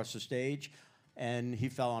run across the stage, and he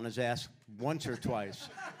fell on his ass once or twice.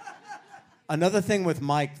 Another thing with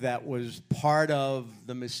Mike that was part of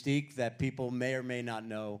the mystique that people may or may not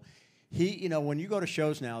know, when you go to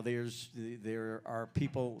shows now, there are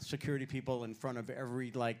security people in front of every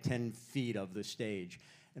 10 feet of the stage.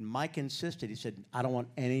 And Mike insisted. He said, "I don't want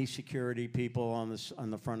any security people on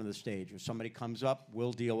the front of the stage. If somebody comes up,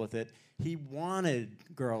 we'll deal with it." He wanted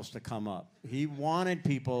girls to come up. He wanted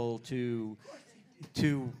people to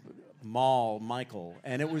maul Michael,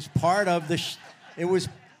 and it was part of the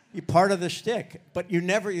part of the shtick. But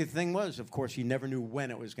the thing was, of course, you never knew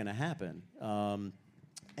when it was going to happen,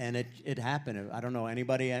 and it happened. I don't know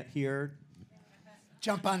anybody here.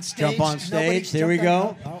 Jump on stage. Jump on stage. There we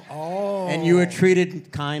go. Oh. And you were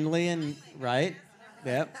treated kindly and right.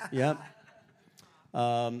 Yep.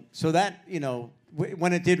 So that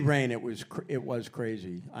when it did rain, it was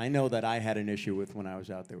crazy. I know that I had an issue with when I was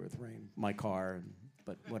out there with rain, my car,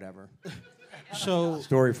 but whatever. So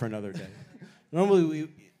story for another day. Normally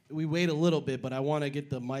we wait a little bit, but I want to get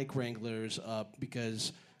the mic wranglers up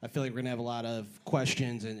because I feel like we're going to have a lot of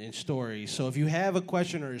questions and stories. So if you have a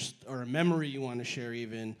question or a memory you want to share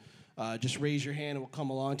even, just raise your hand and we'll come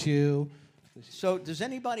along to you. So does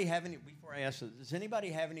anybody have any, before I ask this, does anybody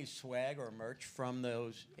have any swag or merch from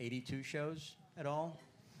those 82 shows at all?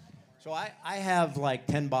 So I have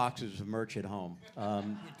 10 boxes of merch at home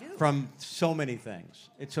from so many things.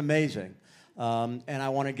 It's amazing. And I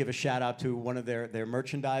want to give a shout out to one of their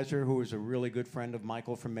merchandiser who was a really good friend of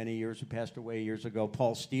Michael for many years, who passed away years ago,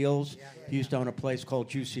 Paul Steels. He used to own a place called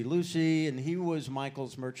Juicy Lucy, and he was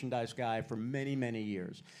Michael's merchandise guy for many, many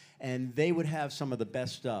years. And they would have some of the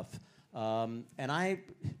best stuff. And I,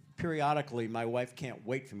 periodically, my wife can't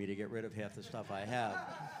wait for me to get rid of half the stuff I have.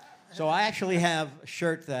 So I actually have a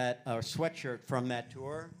sweatshirt from that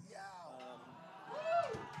tour.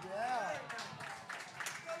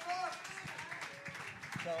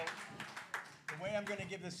 So the way I'm going to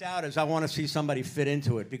give this out is I want to see somebody fit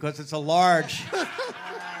into it because it's a large,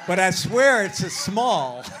 but I swear it's a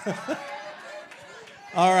small.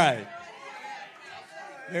 All right.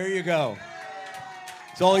 There you go.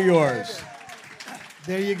 It's all yours.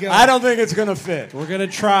 There you go. I don't think it's going to fit. We're going to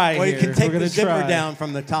try. Well, you here. can take the zipper try. down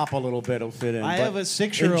from the top a little bit. It'll fit in. I but have a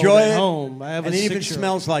 6-year-old enjoy at it, home. I have and a it even 6-year-old.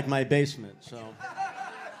 smells like my basement. So.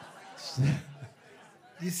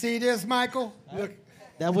 You see this, Michael? Look.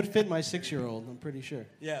 That would fit my 6-year-old, I'm pretty sure.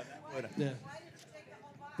 Yeah. Yeah.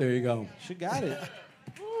 There you go. She got it.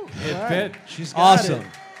 It fit. She's got Awesome. it.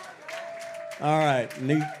 All right.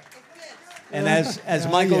 And as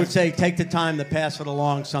Michael would say, take the time to pass it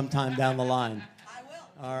along sometime down the line. I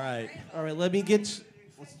will. All right. All right, let me get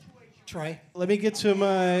Troy, to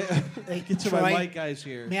my Troy, my mic guys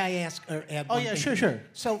here. may I ask or add Oh one yeah, thing? sure.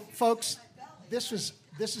 So, folks, this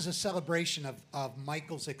is a celebration of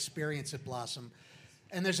Michael's experience at Blossom.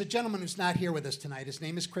 And there's a gentleman who's not here with us tonight. His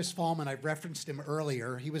name is Chris Fallman. I've referenced him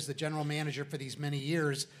earlier. He was the general manager for these many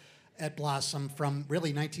years at Blossom from really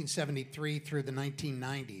 1973 through the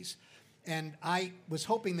 1990s. And I was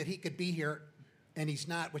hoping that he could be here, and he's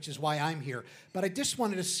not, which is why I'm here. But I just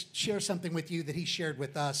wanted to share something with you that he shared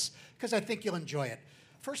with us, because I think you'll enjoy it.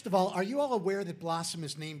 First of all, are you all aware that Blossom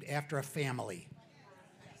is named after a family?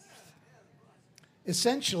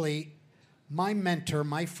 Essentially, my mentor,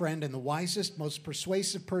 my friend, and the wisest, most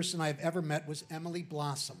persuasive person I've ever met was Emily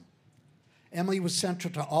Blossom. Emily was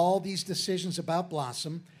central to all these decisions about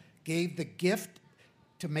Blossom, gave the gift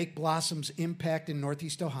to make Blossom's impact in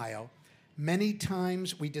Northeast Ohio. Many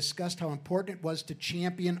times we discussed how important it was to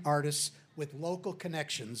champion artists with local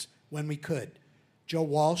connections when we could. Joe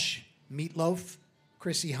Walsh, Meatloaf,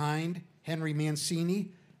 Chrissy Hind, Henry Mancini,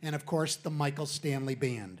 and of course the Michael Stanley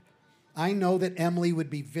Band. I know that Emily would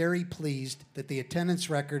be very pleased that the attendance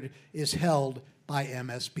record is held by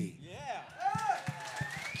MSB. Yeah.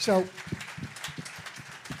 So,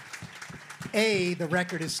 A, the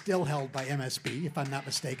record is still held by MSB, if I'm not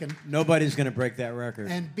mistaken. Nobody's going to break that record.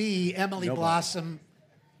 And B, Emily Nobody. Blossom,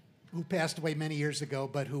 who passed away many years ago,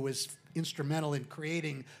 but who was instrumental in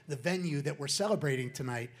creating the venue that we're celebrating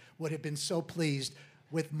tonight, would have been so pleased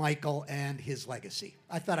with Michael and his legacy.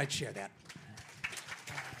 I thought I'd share that.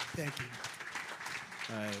 Thank you.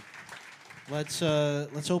 All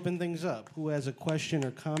right. Let's open things up. Who has a question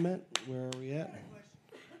or comment? Where are we at?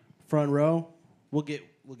 Front row. We'll get.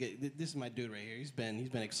 This is my dude right here. He's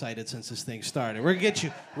been excited since this thing started. We'll get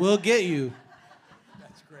you. We'll get you.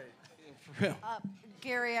 That's great. For real.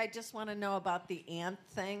 Gary, I just want to know about the ant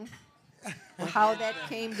thing. How that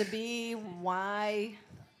came to be, why.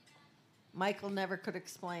 Michael never could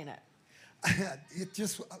explain it. It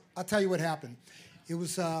just, I'll tell you what happened. It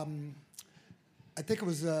was, I think it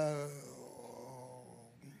was the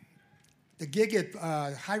gig at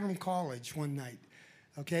Hiram College one night,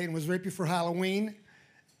 okay? And it was right before Halloween.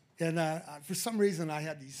 And for some reason, I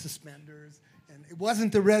had these suspenders. And it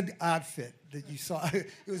wasn't the red outfit that you saw. It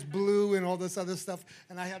was blue and all this other stuff.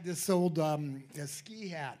 And I had this old ski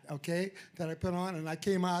hat, okay, that I put on. And I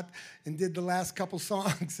came out and did the last couple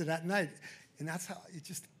songs of that night. And that's how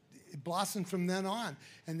it blossomed from then on.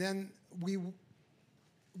 And then we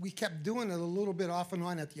kept doing it a little bit off and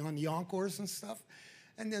on on the encores and stuff.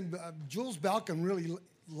 And then Jules Balcom really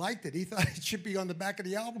liked it. He thought it should be on the back of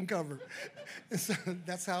the album cover. And so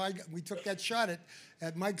that's how we took that shot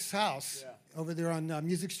at Mike's house over there on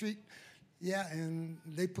Music Street. Yeah, and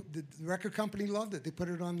the record company loved it. They put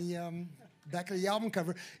it on the back of the album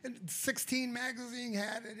cover. And 16 magazine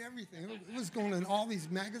had it, everything. It was going in all these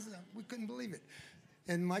magazines. We couldn't believe it.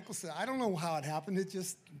 And Michael said, I don't know how it happened.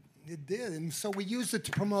 It did. And so we used it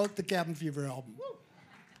to promote the Cabin Fever album.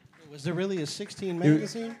 Was there really a 16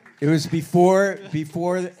 magazine? It was before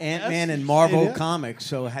Ant-Man and Marvel Comics,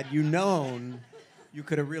 so had you known, you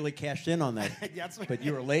could have really cashed in on that. But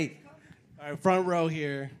you were late. All right, front row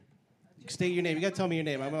here. State your name. You got to tell me your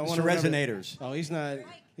name. I want to Resonators. Oh, he's not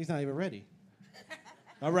even ready.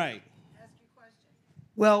 All right.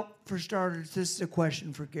 Well, for starters, this is a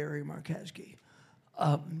question for Gary Markeski.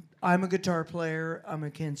 I'm a guitar player. I'm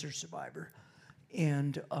a cancer survivor.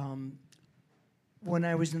 And when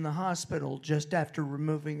I was in the hospital, just after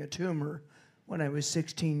removing a tumor, when I was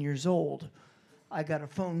 16 years old, I got a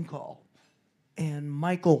phone call. And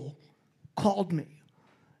Michael called me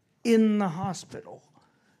in the hospital.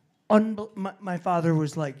 My father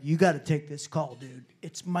was like, you got to take this call, dude.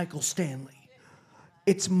 It's Michael Stanley.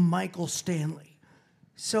 It's Michael Stanley.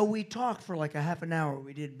 So we talked for like a half an hour.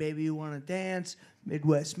 We did Baby You Wanna Dance,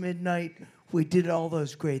 Midwest Midnight. We did all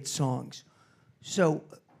those great songs. So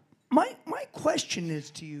my question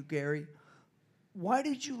is to you, Gary, why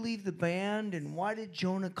did you leave the band and why did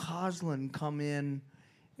Jonah Coslin come in?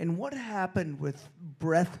 And what happened with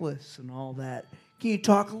Breathless and all that? Can you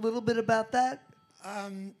talk a little bit about that?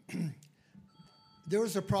 There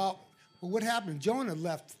was a problem. Well, what happened? Jonah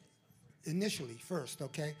left initially first,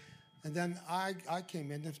 okay? And then I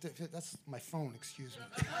came in. That's my phone, excuse me.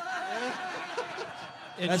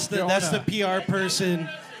 That's the PR person.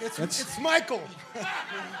 It's Michael.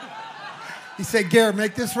 He said, Garrett,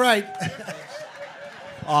 make this right.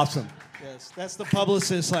 Awesome. Yes, that's the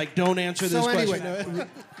publicist. Like, don't answer this question. Anyway,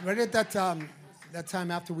 right at that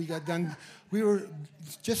time after we got done, we were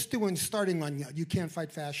just starting on You Can't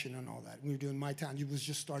Fight Fashion and all that. We were doing My Town. It was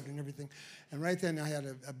just starting and everything. And right then I had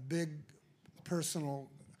a big personal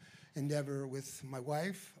endeavor with my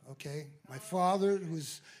wife, okay, my father who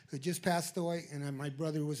had just passed away, and then my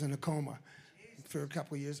brother who was in a coma for a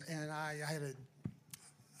couple of years, and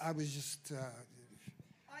I was just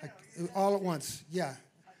all at once, yeah.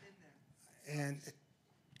 And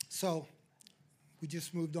so we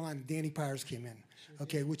just moved on. Danny Pyers came in,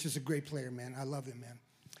 okay, which is a great player, man. I love him, man.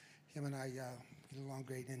 Him and I get along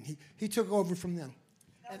great, and he took over from them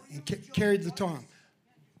and carried the tom.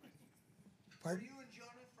 Pardon?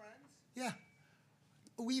 Yeah.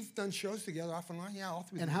 We've done shows together off and on. Yeah, all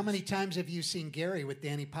three. And how many times have you seen Gary with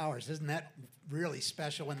Danny Powers? Isn't that really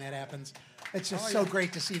special when that happens? It's just so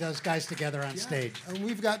great to see those guys together on stage. And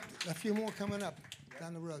we've got a few more coming up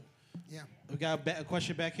down the road. Yeah. We got a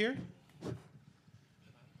question back here.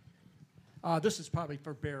 This is probably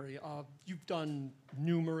for Barry. You've done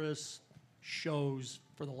numerous shows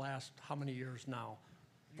for the last how many years now?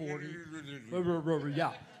 40?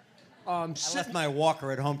 Yeah. I left my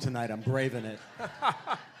walker at home tonight. I'm braving it.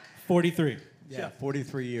 43. Yeah,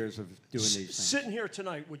 43 years of doing these things. Sitting here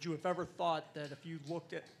tonight, would you have ever thought that if you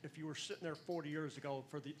were sitting there 40 years ago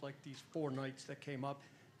for these 4 nights that came up,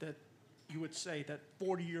 that you would say that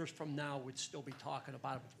 40 years from now we'd still be talking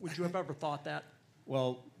about it? Would you have ever thought that?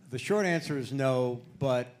 Well, the short answer is no,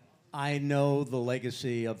 but I know the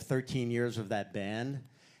legacy of 13 years of that band.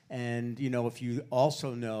 And, you know, if you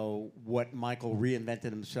also know what Michael reinvented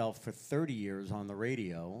himself for 30 years on the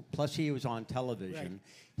radio, plus he was on television,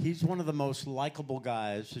 he's one of the most likable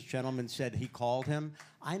guys. This gentleman said he called him.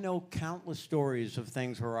 I know countless stories of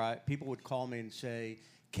things where people would call me and say,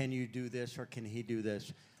 can you do this or can he do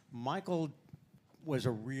this? Michael was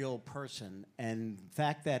a real person, and the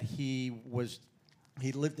fact that he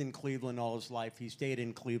lived in Cleveland all his life. He stayed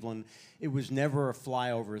in Cleveland. It was never a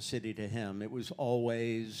flyover city to him. It was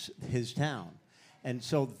always his town. And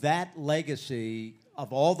so that legacy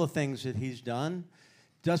of all the things that he's done,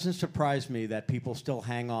 doesn't surprise me that people still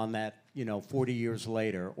hang on that, 40 years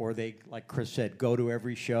later, or they, like Chris said, go to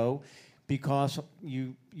every show, because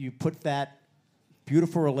you put that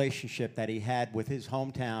beautiful relationship that he had with his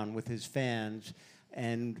hometown, with his fans,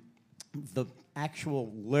 and the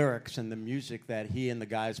actual lyrics and the music that he and the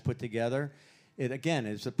guys put together. It, again,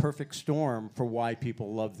 is a perfect storm for why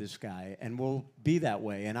people love this guy, and will be that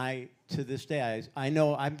way. And to this day, I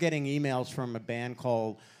know I'm getting emails from a band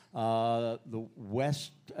called the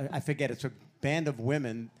West, I forget, it's a band of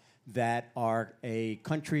women that are a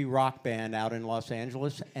country rock band out in Los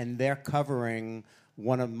Angeles, and they're covering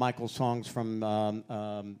one of Michael's songs from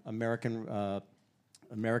American,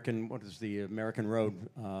 what is the American Road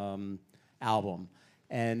album.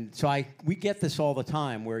 And so we get this all the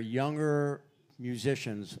time, where younger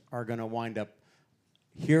musicians are going to wind up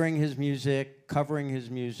hearing his music, covering his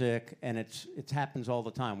music, and it happens all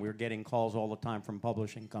the time. We're getting calls all the time from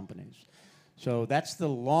publishing companies. So that's the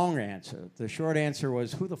long answer. The short answer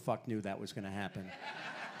was, who the fuck knew that was going to happen?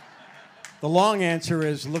 The long answer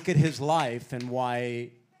is, look at his life and why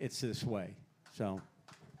it's this way. So.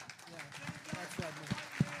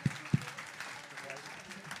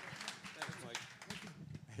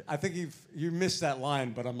 I think you missed that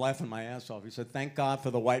line, but I'm laughing my ass off. He said, "Thank God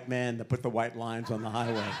for the white man that put the white lines on the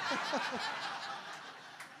highway."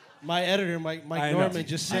 My editor, Mike Norman,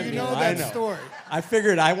 just sent me. You know that story. I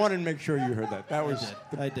figured I wanted to make sure you heard that.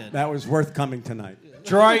 I did. That was worth coming tonight.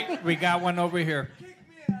 Troy, we got one over here.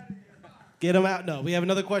 Get him out. No, we have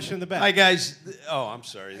another question in the back. Hi, guys. Oh, I'm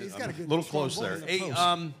sorry. He's I'm got a a good little strong close voice there. in the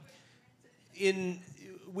Hey, post.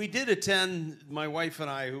 we did attend, my wife and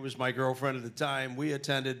I, who was my girlfriend at the time, we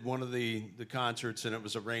attended one of the concerts, and it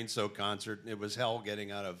was a rain-soaked concert. It was hell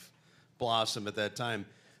getting out of Blossom at that time.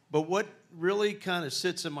 But what really kind of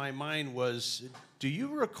sits in my mind was, do you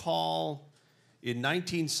recall in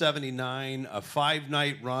 1979 a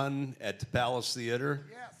 5-night run at the Palace Theater?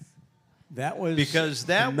 Yes. That was Because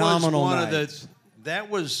that was phenomenal one nights. of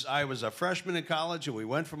the. I was a freshman in college, and we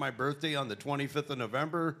went for my birthday on the 25th of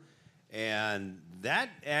November, and that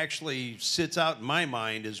actually sits out in my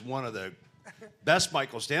mind as one of the best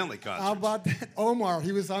Michael Stanley concerts. How about that? Omar,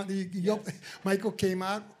 he was on. Michael came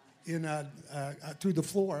out through the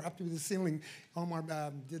floor, up through the ceiling. Omar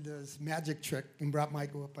did this magic trick and brought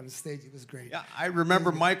Michael up on the stage. It was great. Yeah, I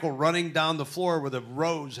remember Michael running down the floor with a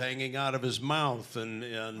rose hanging out of his mouth, and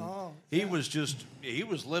he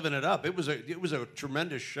was living it up. It was a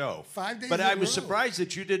tremendous show. 5 days but in I a was row. surprised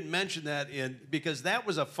that you didn't mention that because that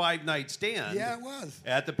was a 5-night stand. Yeah, it was.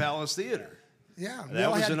 At the Palace Theater. Yeah, we That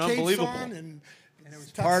all was had an capes unbelievable. on and It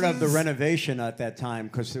was part of the tuxes. renovation at that time,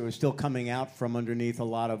 because it was still coming out from underneath a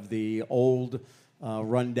lot of the old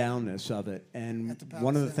rundownness of it. And At the Palace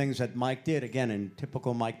one of the Center. things that Mike did, again, in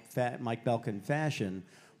typical Mike Belkin fashion,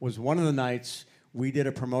 was one of the nights we did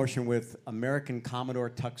a promotion with American Commodore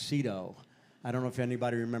Tuxedo. I don't know if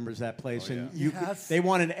anybody remembers that place. And Yes. they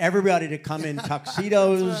wanted everybody to come in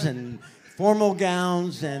tuxedos and formal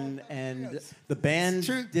gowns, and the band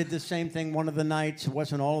true. did the same thing one of the nights. It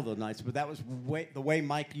wasn't all of the nights, but that was the way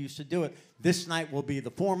Mike used to do it. This night will be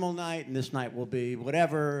the formal night, and this night will be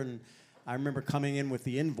whatever. And I remember coming in with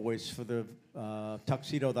the invoice for the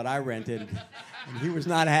tuxedo that I rented, and he was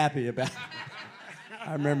not happy about it.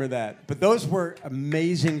 I remember that. But those were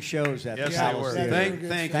amazing shows at the Yes, they Palace were. Theater.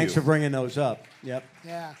 Thank Thanks you. for bringing those up. Yep.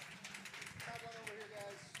 Yeah.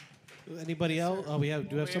 Anybody else? Oh, do we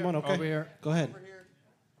have someone? Okay. Over here. Go ahead.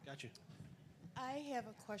 Got you. I have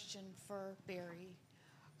a question for Barry.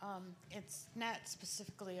 It's not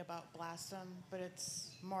specifically about Blossom, but it's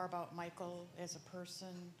more about Michael as a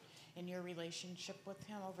person and your relationship with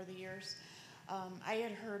him over the years. I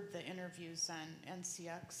had heard the interviews on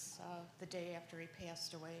NCX the day after he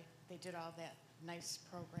passed away. They did all that nice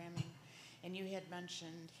programming, and you had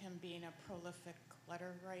mentioned him being a prolific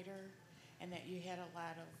letter writer, and that you had a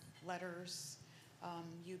lot of letters,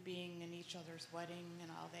 you being in each other's wedding and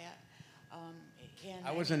all that. And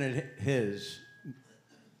I wasn't at his.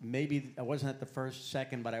 Maybe I wasn't at the first,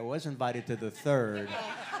 second, but I was invited to the third.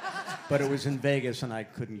 But it was in Vegas, and I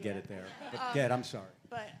couldn't get it there. But I'm sorry.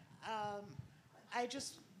 But I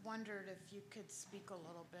just wondered if you could speak a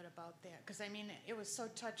little bit about that, because I mean, it was so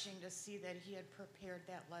touching to see that he had prepared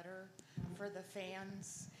that letter for the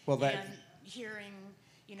fans, Well, and hearing,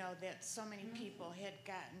 that so many people had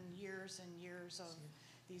gotten years and years of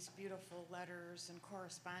these beautiful letters and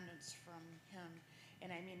correspondence from him,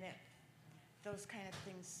 and I mean that those kind of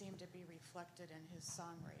things seem to be reflected in his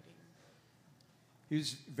songwriting. He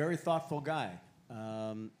was a very thoughtful guy.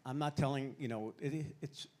 I'm not telling,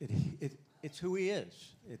 it's who he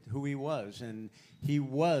is, who he was. And he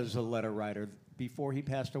was a letter writer before he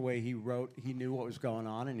passed away, he knew what was going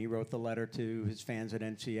on, and he wrote the letter to his fans at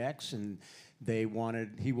NCX, and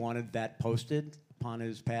he wanted that posted upon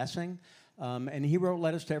his passing. And he wrote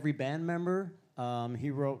letters to every band member. He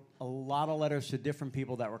wrote a lot of letters to different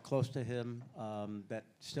people that were close to him that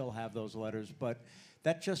still have those letters, but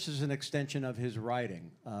that just is an extension of his writing.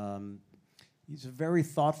 He's a very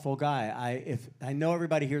thoughtful guy. I know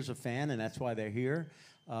everybody here's a fan, and that's why they're here.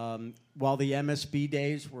 While the MSB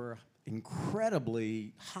days were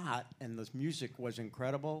incredibly hot and the music was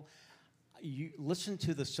incredible, you listen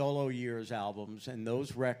to the Solo Years albums, and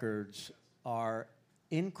those records are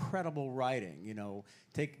incredible writing. You know,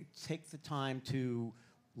 take the time to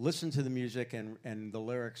listen to the music and the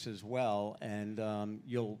lyrics as well, and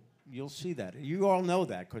you'll see that. You all know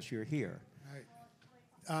that because you're here. Right.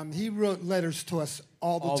 He wrote letters to us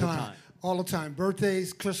all the time. All the time.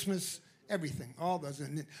 Birthdays, Christmas, everything. All those.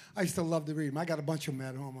 And I used to love to read them. I got a bunch of them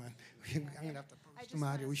at home. I'm going to have to post them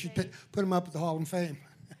out here. We should put them up at the Hall of Fame.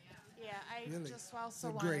 Yeah, I really. just also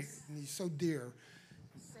They're want great. And he's so dear.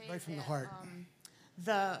 Right from the heart.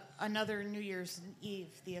 Another New Year's Eve,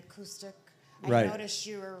 the acoustic. Right. I noticed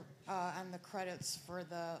you were on the credits for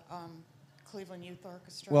the Cleveland Youth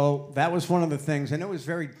Orchestra. Well, that was one of the things, and it was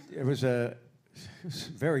very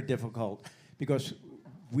difficult because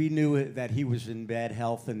we knew that he was in bad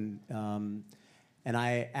health, and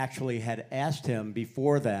I actually had asked him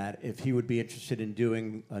before that if he would be interested in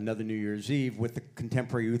doing another New Year's Eve with the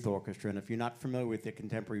Contemporary Youth Orchestra. And if you're not familiar with the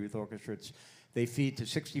Contemporary Youth Orchestra, they feed to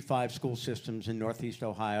 65 school systems in Northeast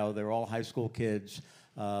Ohio. They're all high school kids.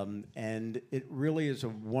 And it really is a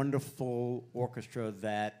wonderful orchestra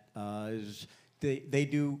that they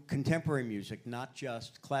do contemporary music, not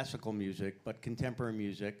just classical music, but contemporary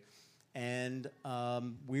music. And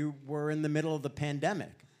we were in the middle of the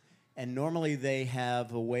pandemic. And normally they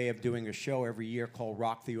have a way of doing a show every year called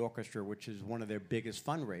Rock the Orchestra, which is one of their biggest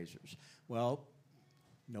fundraisers. Well,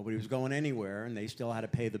 nobody was going anywhere, and they still had to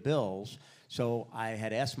pay the bills. So I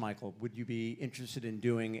had asked Michael, would you be interested in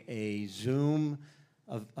doing a Zoom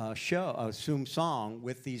show, a Zoom song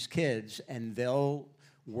with these kids, and they'll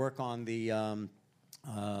work on the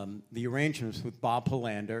arrangements with Bob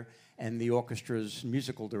Palander and the orchestra's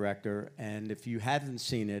musical director. And if you hadn't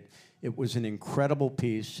seen it, it was an incredible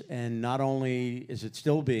piece. And not only is it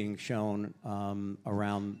still being shown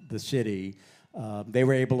around the city, they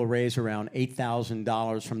were able to raise around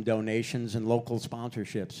 $8,000 from donations and local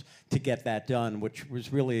sponsorships to get that done, which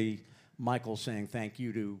was really Michael saying thank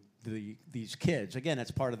you to these kids. Again, it's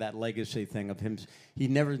part of that legacy thing of him. He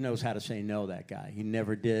never knows how to say no, that guy. He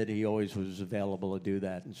never did. He always was available to do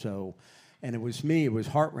that. And it was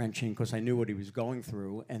heart-wrenching because I knew what he was going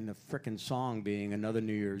through. And the frickin' song being Another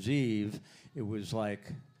New Year's Eve, it was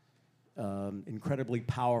like incredibly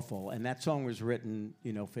powerful. And that song was written,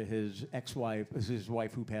 for his ex-wife, his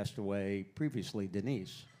wife who passed away previously,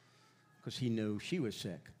 Denise, because he knew she was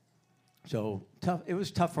sick. So tough. It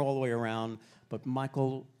was tough all the way around. But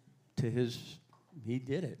Michael, he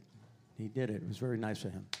did it. He did it. It was very nice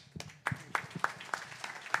of him.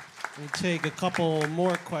 We'll take a couple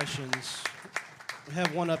more questions. We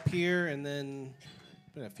have one up here, and then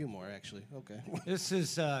a few more, actually. Okay. This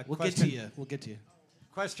is We'll get to you.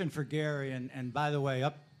 Question for Gary, and by the way,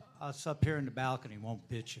 us up here in the balcony won't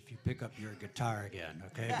bitch if you pick up your guitar again,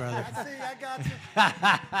 okay, brother? I got you.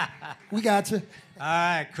 We got you. All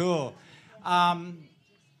right, cool.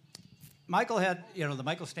 Michael had, the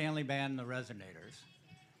Michael Stanley Band, the Resonators,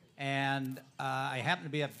 and I happened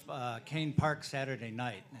to be at Kane Park Saturday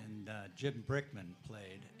night, and Jim Brickman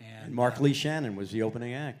played. And Mark Lee Shannon was the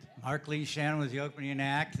opening act. Mark Lee Shannon was the opening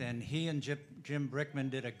act, and he and Jim Brickman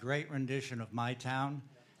did a great rendition of My Town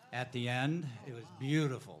at the end. It was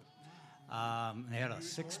beautiful. They had a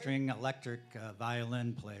 6-string electric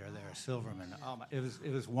violin player there, Silverman.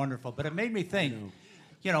 It was wonderful. But it made me think,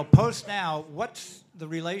 post now, what's the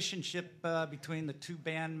relationship between the two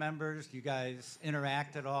band members? Do you guys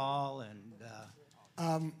interact at all?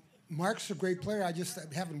 And Mark's a great player. I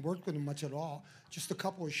just haven't worked with him much at all. Just a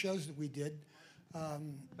couple of shows that we did.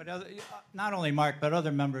 But not only Mark, but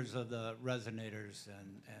other members of the Resonators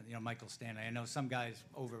and Michael Stanley. I know some guys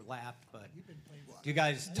overlap, but do you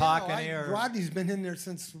guys talk any? Rodney's been in there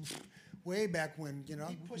since way back when, He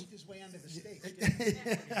pushed his way onto the stage.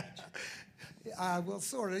 Well,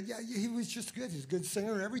 sort of. Yeah, he was just good. He's a good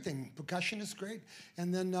singer and everything. Percussionist, great.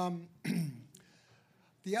 And then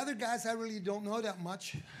the other guys I really don't know that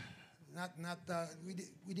much.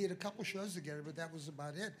 We did a couple shows together, but that was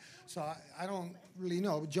about it. So I don't really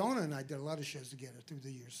know. But Jonah and I did a lot of shows together through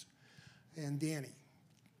the years, and Danny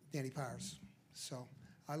Powers. So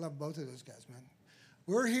I love both of those guys, man.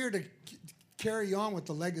 We're here to carry on with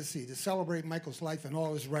the legacy, to celebrate Michael's life and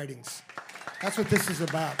all his writings. That's what this is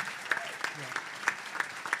about. Yeah.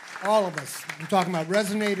 All of us. I'm talking about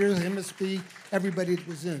Resonators, MSB, everybody that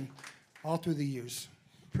was in all through the years.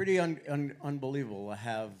 Pretty unbelievable to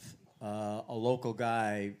have a local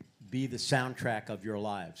guy be the soundtrack of your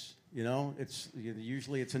lives. You know,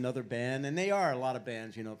 usually it's another band, and they are a lot of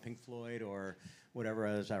bands, you know, Pink Floyd or whatever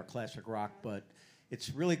as our classic rock, but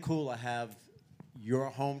it's really cool to have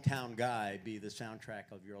your hometown guy be the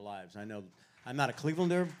soundtrack of your lives. I know I'm not a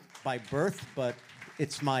Clevelander by birth, but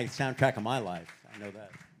it's my soundtrack of my life. I know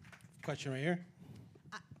that. Question right here.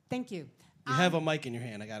 Thank you. You have a mic in your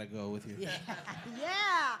hand. I got to go with you. Yeah.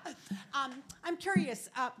 I'm curious,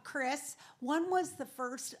 Chris, when was the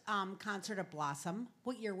first concert of Blossom?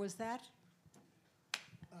 What year was that?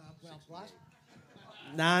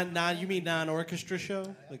 You mean non-orchestra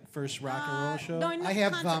show? Like first rock and roll show? No, I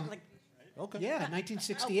have, concert, Okay. Yeah,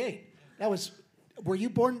 1968. That was. Were you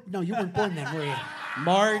born? No, you weren't born then, were you?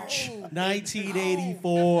 March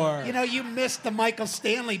 1984. You know, you missed the Michael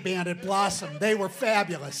Stanley band at Blossom. They were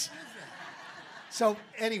fabulous. So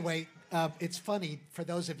anyway, it's funny for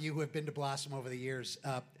those of you who have been to Blossom over the years.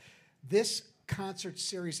 This concert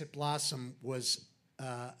series at Blossom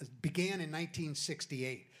began in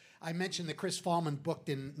 1968. I mentioned that Chris Fallman booked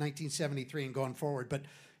in 1973 and going forward, but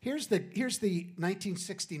here's the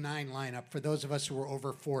 1969 lineup for those of us who were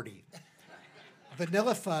over 40.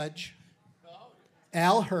 Vanilla Fudge,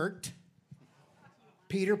 Al Hirt,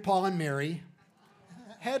 Peter, Paul, and Mary.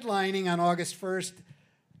 Headlining on August 1st,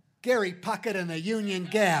 Gary Puckett and the Union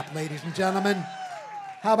Gap, ladies and gentlemen.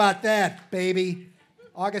 How about that, baby?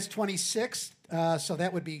 August 26th, so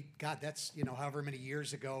that would be, God, that's, however many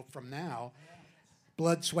years ago from now.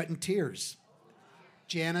 Blood, Sweat, and Tears.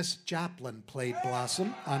 Janis Joplin played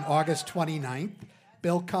Blossom on August 29th.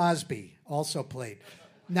 Bill Cosby also played.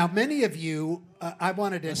 Now, many of you, I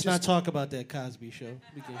wanted to Let's not talk about that Cosby show.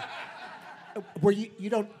 Do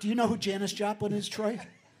you know who Janis Joplin is, Troy?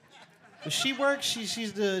 She works.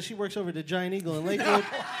 She works over at the Giant Eagle in Lakewood.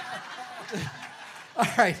 All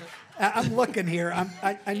right, I'm looking here.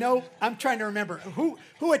 I know. I'm trying to remember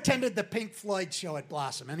who attended the Pink Floyd show at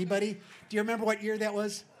Blossom. Anybody? Do you remember what year that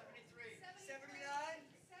was?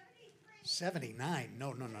 79.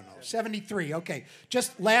 No. 73. Okay.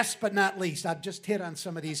 Just last but not least, I've just hit on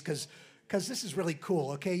some of these because this is really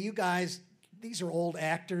cool. Okay, you guys, these are old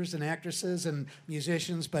actors and actresses and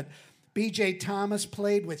musicians, but B.J. Thomas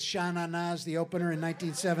played with Sha Na Na's the opener in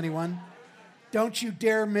 1971. Don't you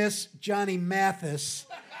dare miss Johnny Mathis.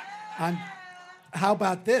 How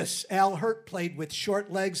about this? Al Hirt played with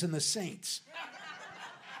Short Legs and the Saints.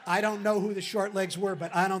 I don't know who the Short Legs were,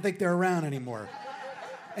 but I don't think they're around anymore.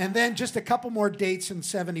 And then just a couple more dates in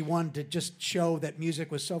 71 to just show that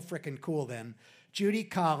music was so frickin' cool then. Judy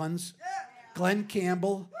Collins, Glenn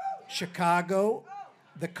Campbell, Chicago,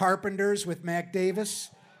 The Carpenters with Mac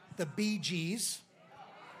Davis, the Bee Gees,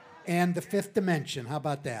 and the Fifth Dimension. How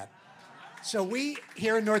about that? So we,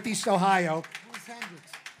 here in Northeast Ohio,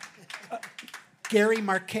 Gary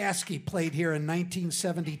Markowski played here in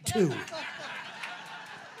 1972.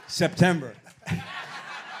 September.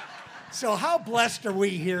 So how blessed are we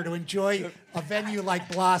here to enjoy a venue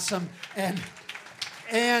like Blossom and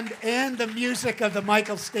the music of the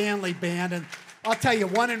Michael Stanley Band? And I'll tell you,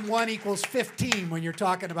 1 and 1 equals 15 when you're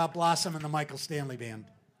talking about Blossom and the Michael Stanley Band.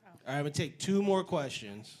 All right, I'm going to take 2 more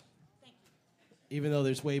questions, even though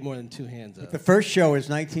there's way more than 2 hands up. The first show is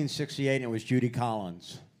 1968, and it was Judy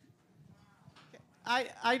Collins.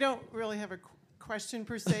 I don't really have a question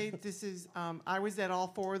per se. This is I was at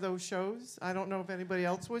all 4 of those shows. I don't know if anybody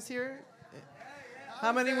else was here.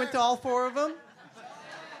 How many went to all 4 of them?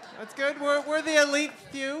 That's good. We're the elite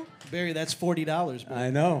few. Barry, that's $40. Bro. I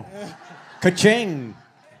know. Ka-ching.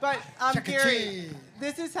 But Gary,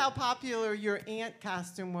 this is how popular your ant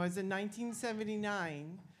costume was in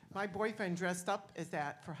 1979. My boyfriend dressed up as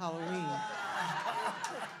that for Halloween.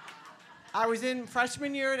 I was in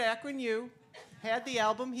freshman year at Akron U. Had the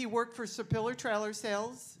album. He worked for Supiller Trailer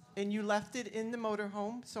Sales, and you left it in the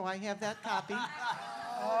motorhome, so I have that copy.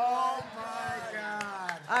 Oh my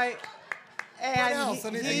God! What else?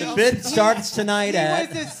 The bid starts tonight He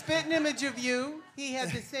was a spitting image of you. He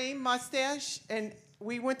had the same mustache, and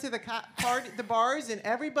we went to the bars, and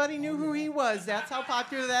everybody knew who he was. That's how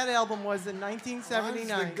popular that album was in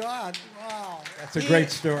 1979. Honest to God! Wow. That's a great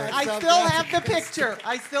story. I still have the picture.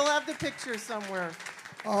 I still have the picture somewhere.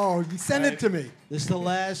 Oh, you send it to me. This is the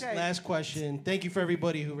last question. Thank you for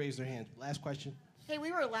everybody who raised their hands. Last question. Hey,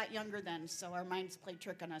 we were a lot younger then, so our minds played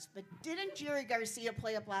trick on us. But didn't Jerry Garcia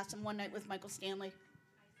play at Blossom one night with Michael Stanley?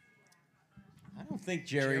 I don't think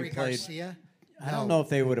Jerry played. Garcia? I don't know if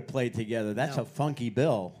they would have played together. That's a funky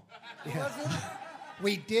bill.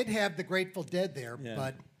 We did have the Grateful Dead there, Yeah.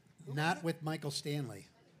 but not with Michael Stanley.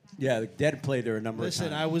 Yeah, the Dead played there a number of Listen,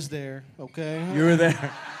 times. I was there, okay? You were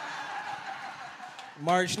there.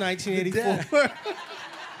 March 1984.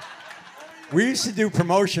 We used to do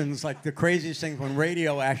promotions, like the craziest thing when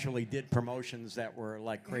radio actually did promotions that were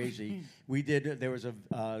like crazy. We did, there was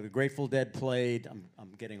the Grateful Dead played, I'm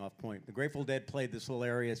getting off point. The Grateful Dead played this little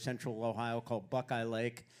area, central Ohio, called Buckeye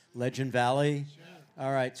Lake, Legend Valley.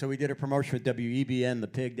 All right, so we did a promotion with WEBN, The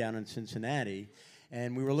Pig, down in Cincinnati.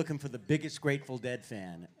 And we were looking for the biggest Grateful Dead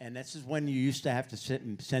fan. And this is when you used to have to sit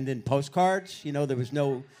and send in postcards. You know, there was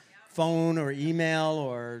no phone or email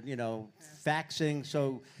or, you know, faxing.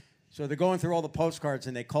 So they're going through all the postcards,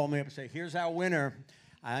 and they call me up and say, here's our winner.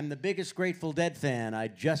 I'm the biggest Grateful Dead fan. I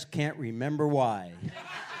just can't remember why.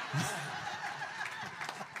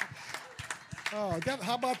 Oh,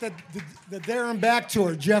 how about the There and Back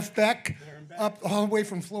tour? Jeff Beck, up all the way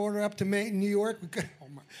from Florida up to Maine, New York.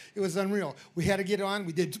 It was unreal. We had to get on.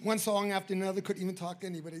 We did one song after another. Couldn't even talk to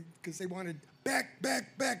anybody because they wanted Beck,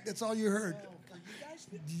 Beck, Beck. That's all you heard.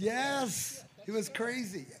 Yes, it was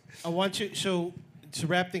crazy. I want you, so to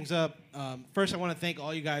wrap things up, first I want to thank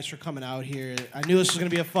all you guys for coming out here. I knew this was going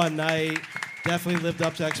to be a fun night. Definitely lived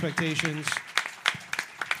up to expectations.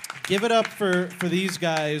 Give it up for these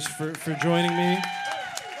guys for joining me.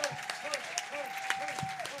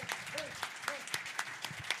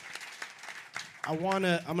 I'm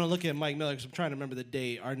gonna look at Mike Miller because I'm trying to remember the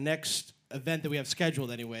date. Our next event that we have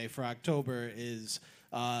scheduled anyway for October is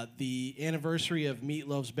the anniversary of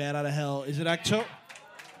Meatloaf's Bad Outta Hell. Is it October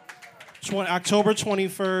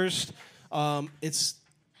 21st?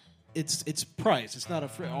 It's priced. It's not a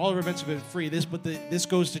free. All of our events have been free. This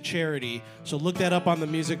goes to charity. So look that up on the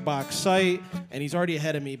Music Box site. And he's already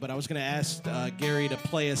ahead of me, but I was gonna ask Gary to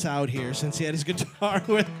play us out here since he had his guitar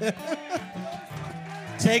with him.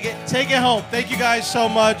 Take it home. Thank you guys so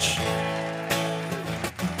much.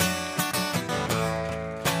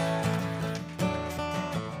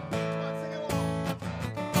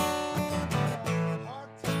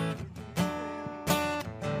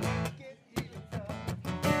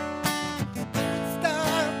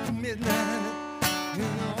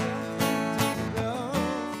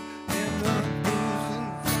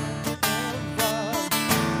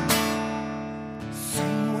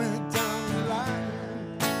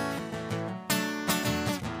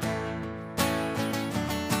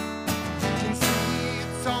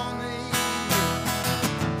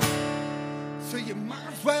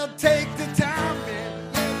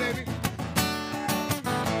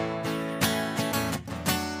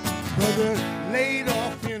 Laid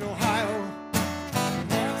off in Ohio.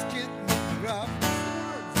 It's getting rough.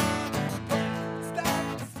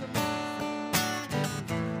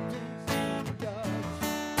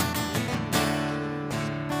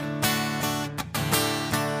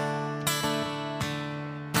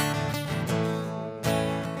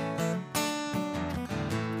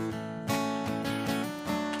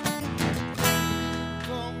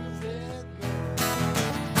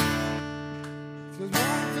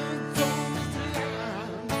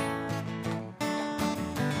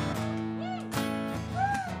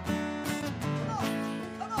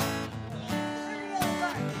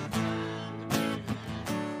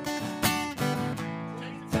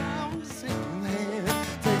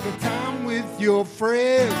 Your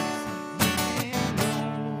friends.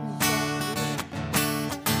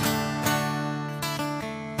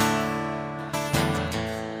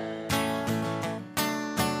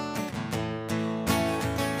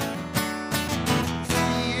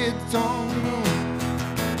 See it's on the moon,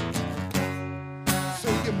 so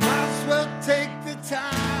you might as well take the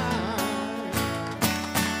time.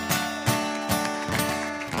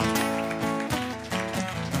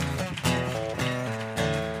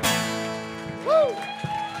 Woo!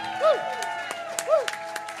 Woo!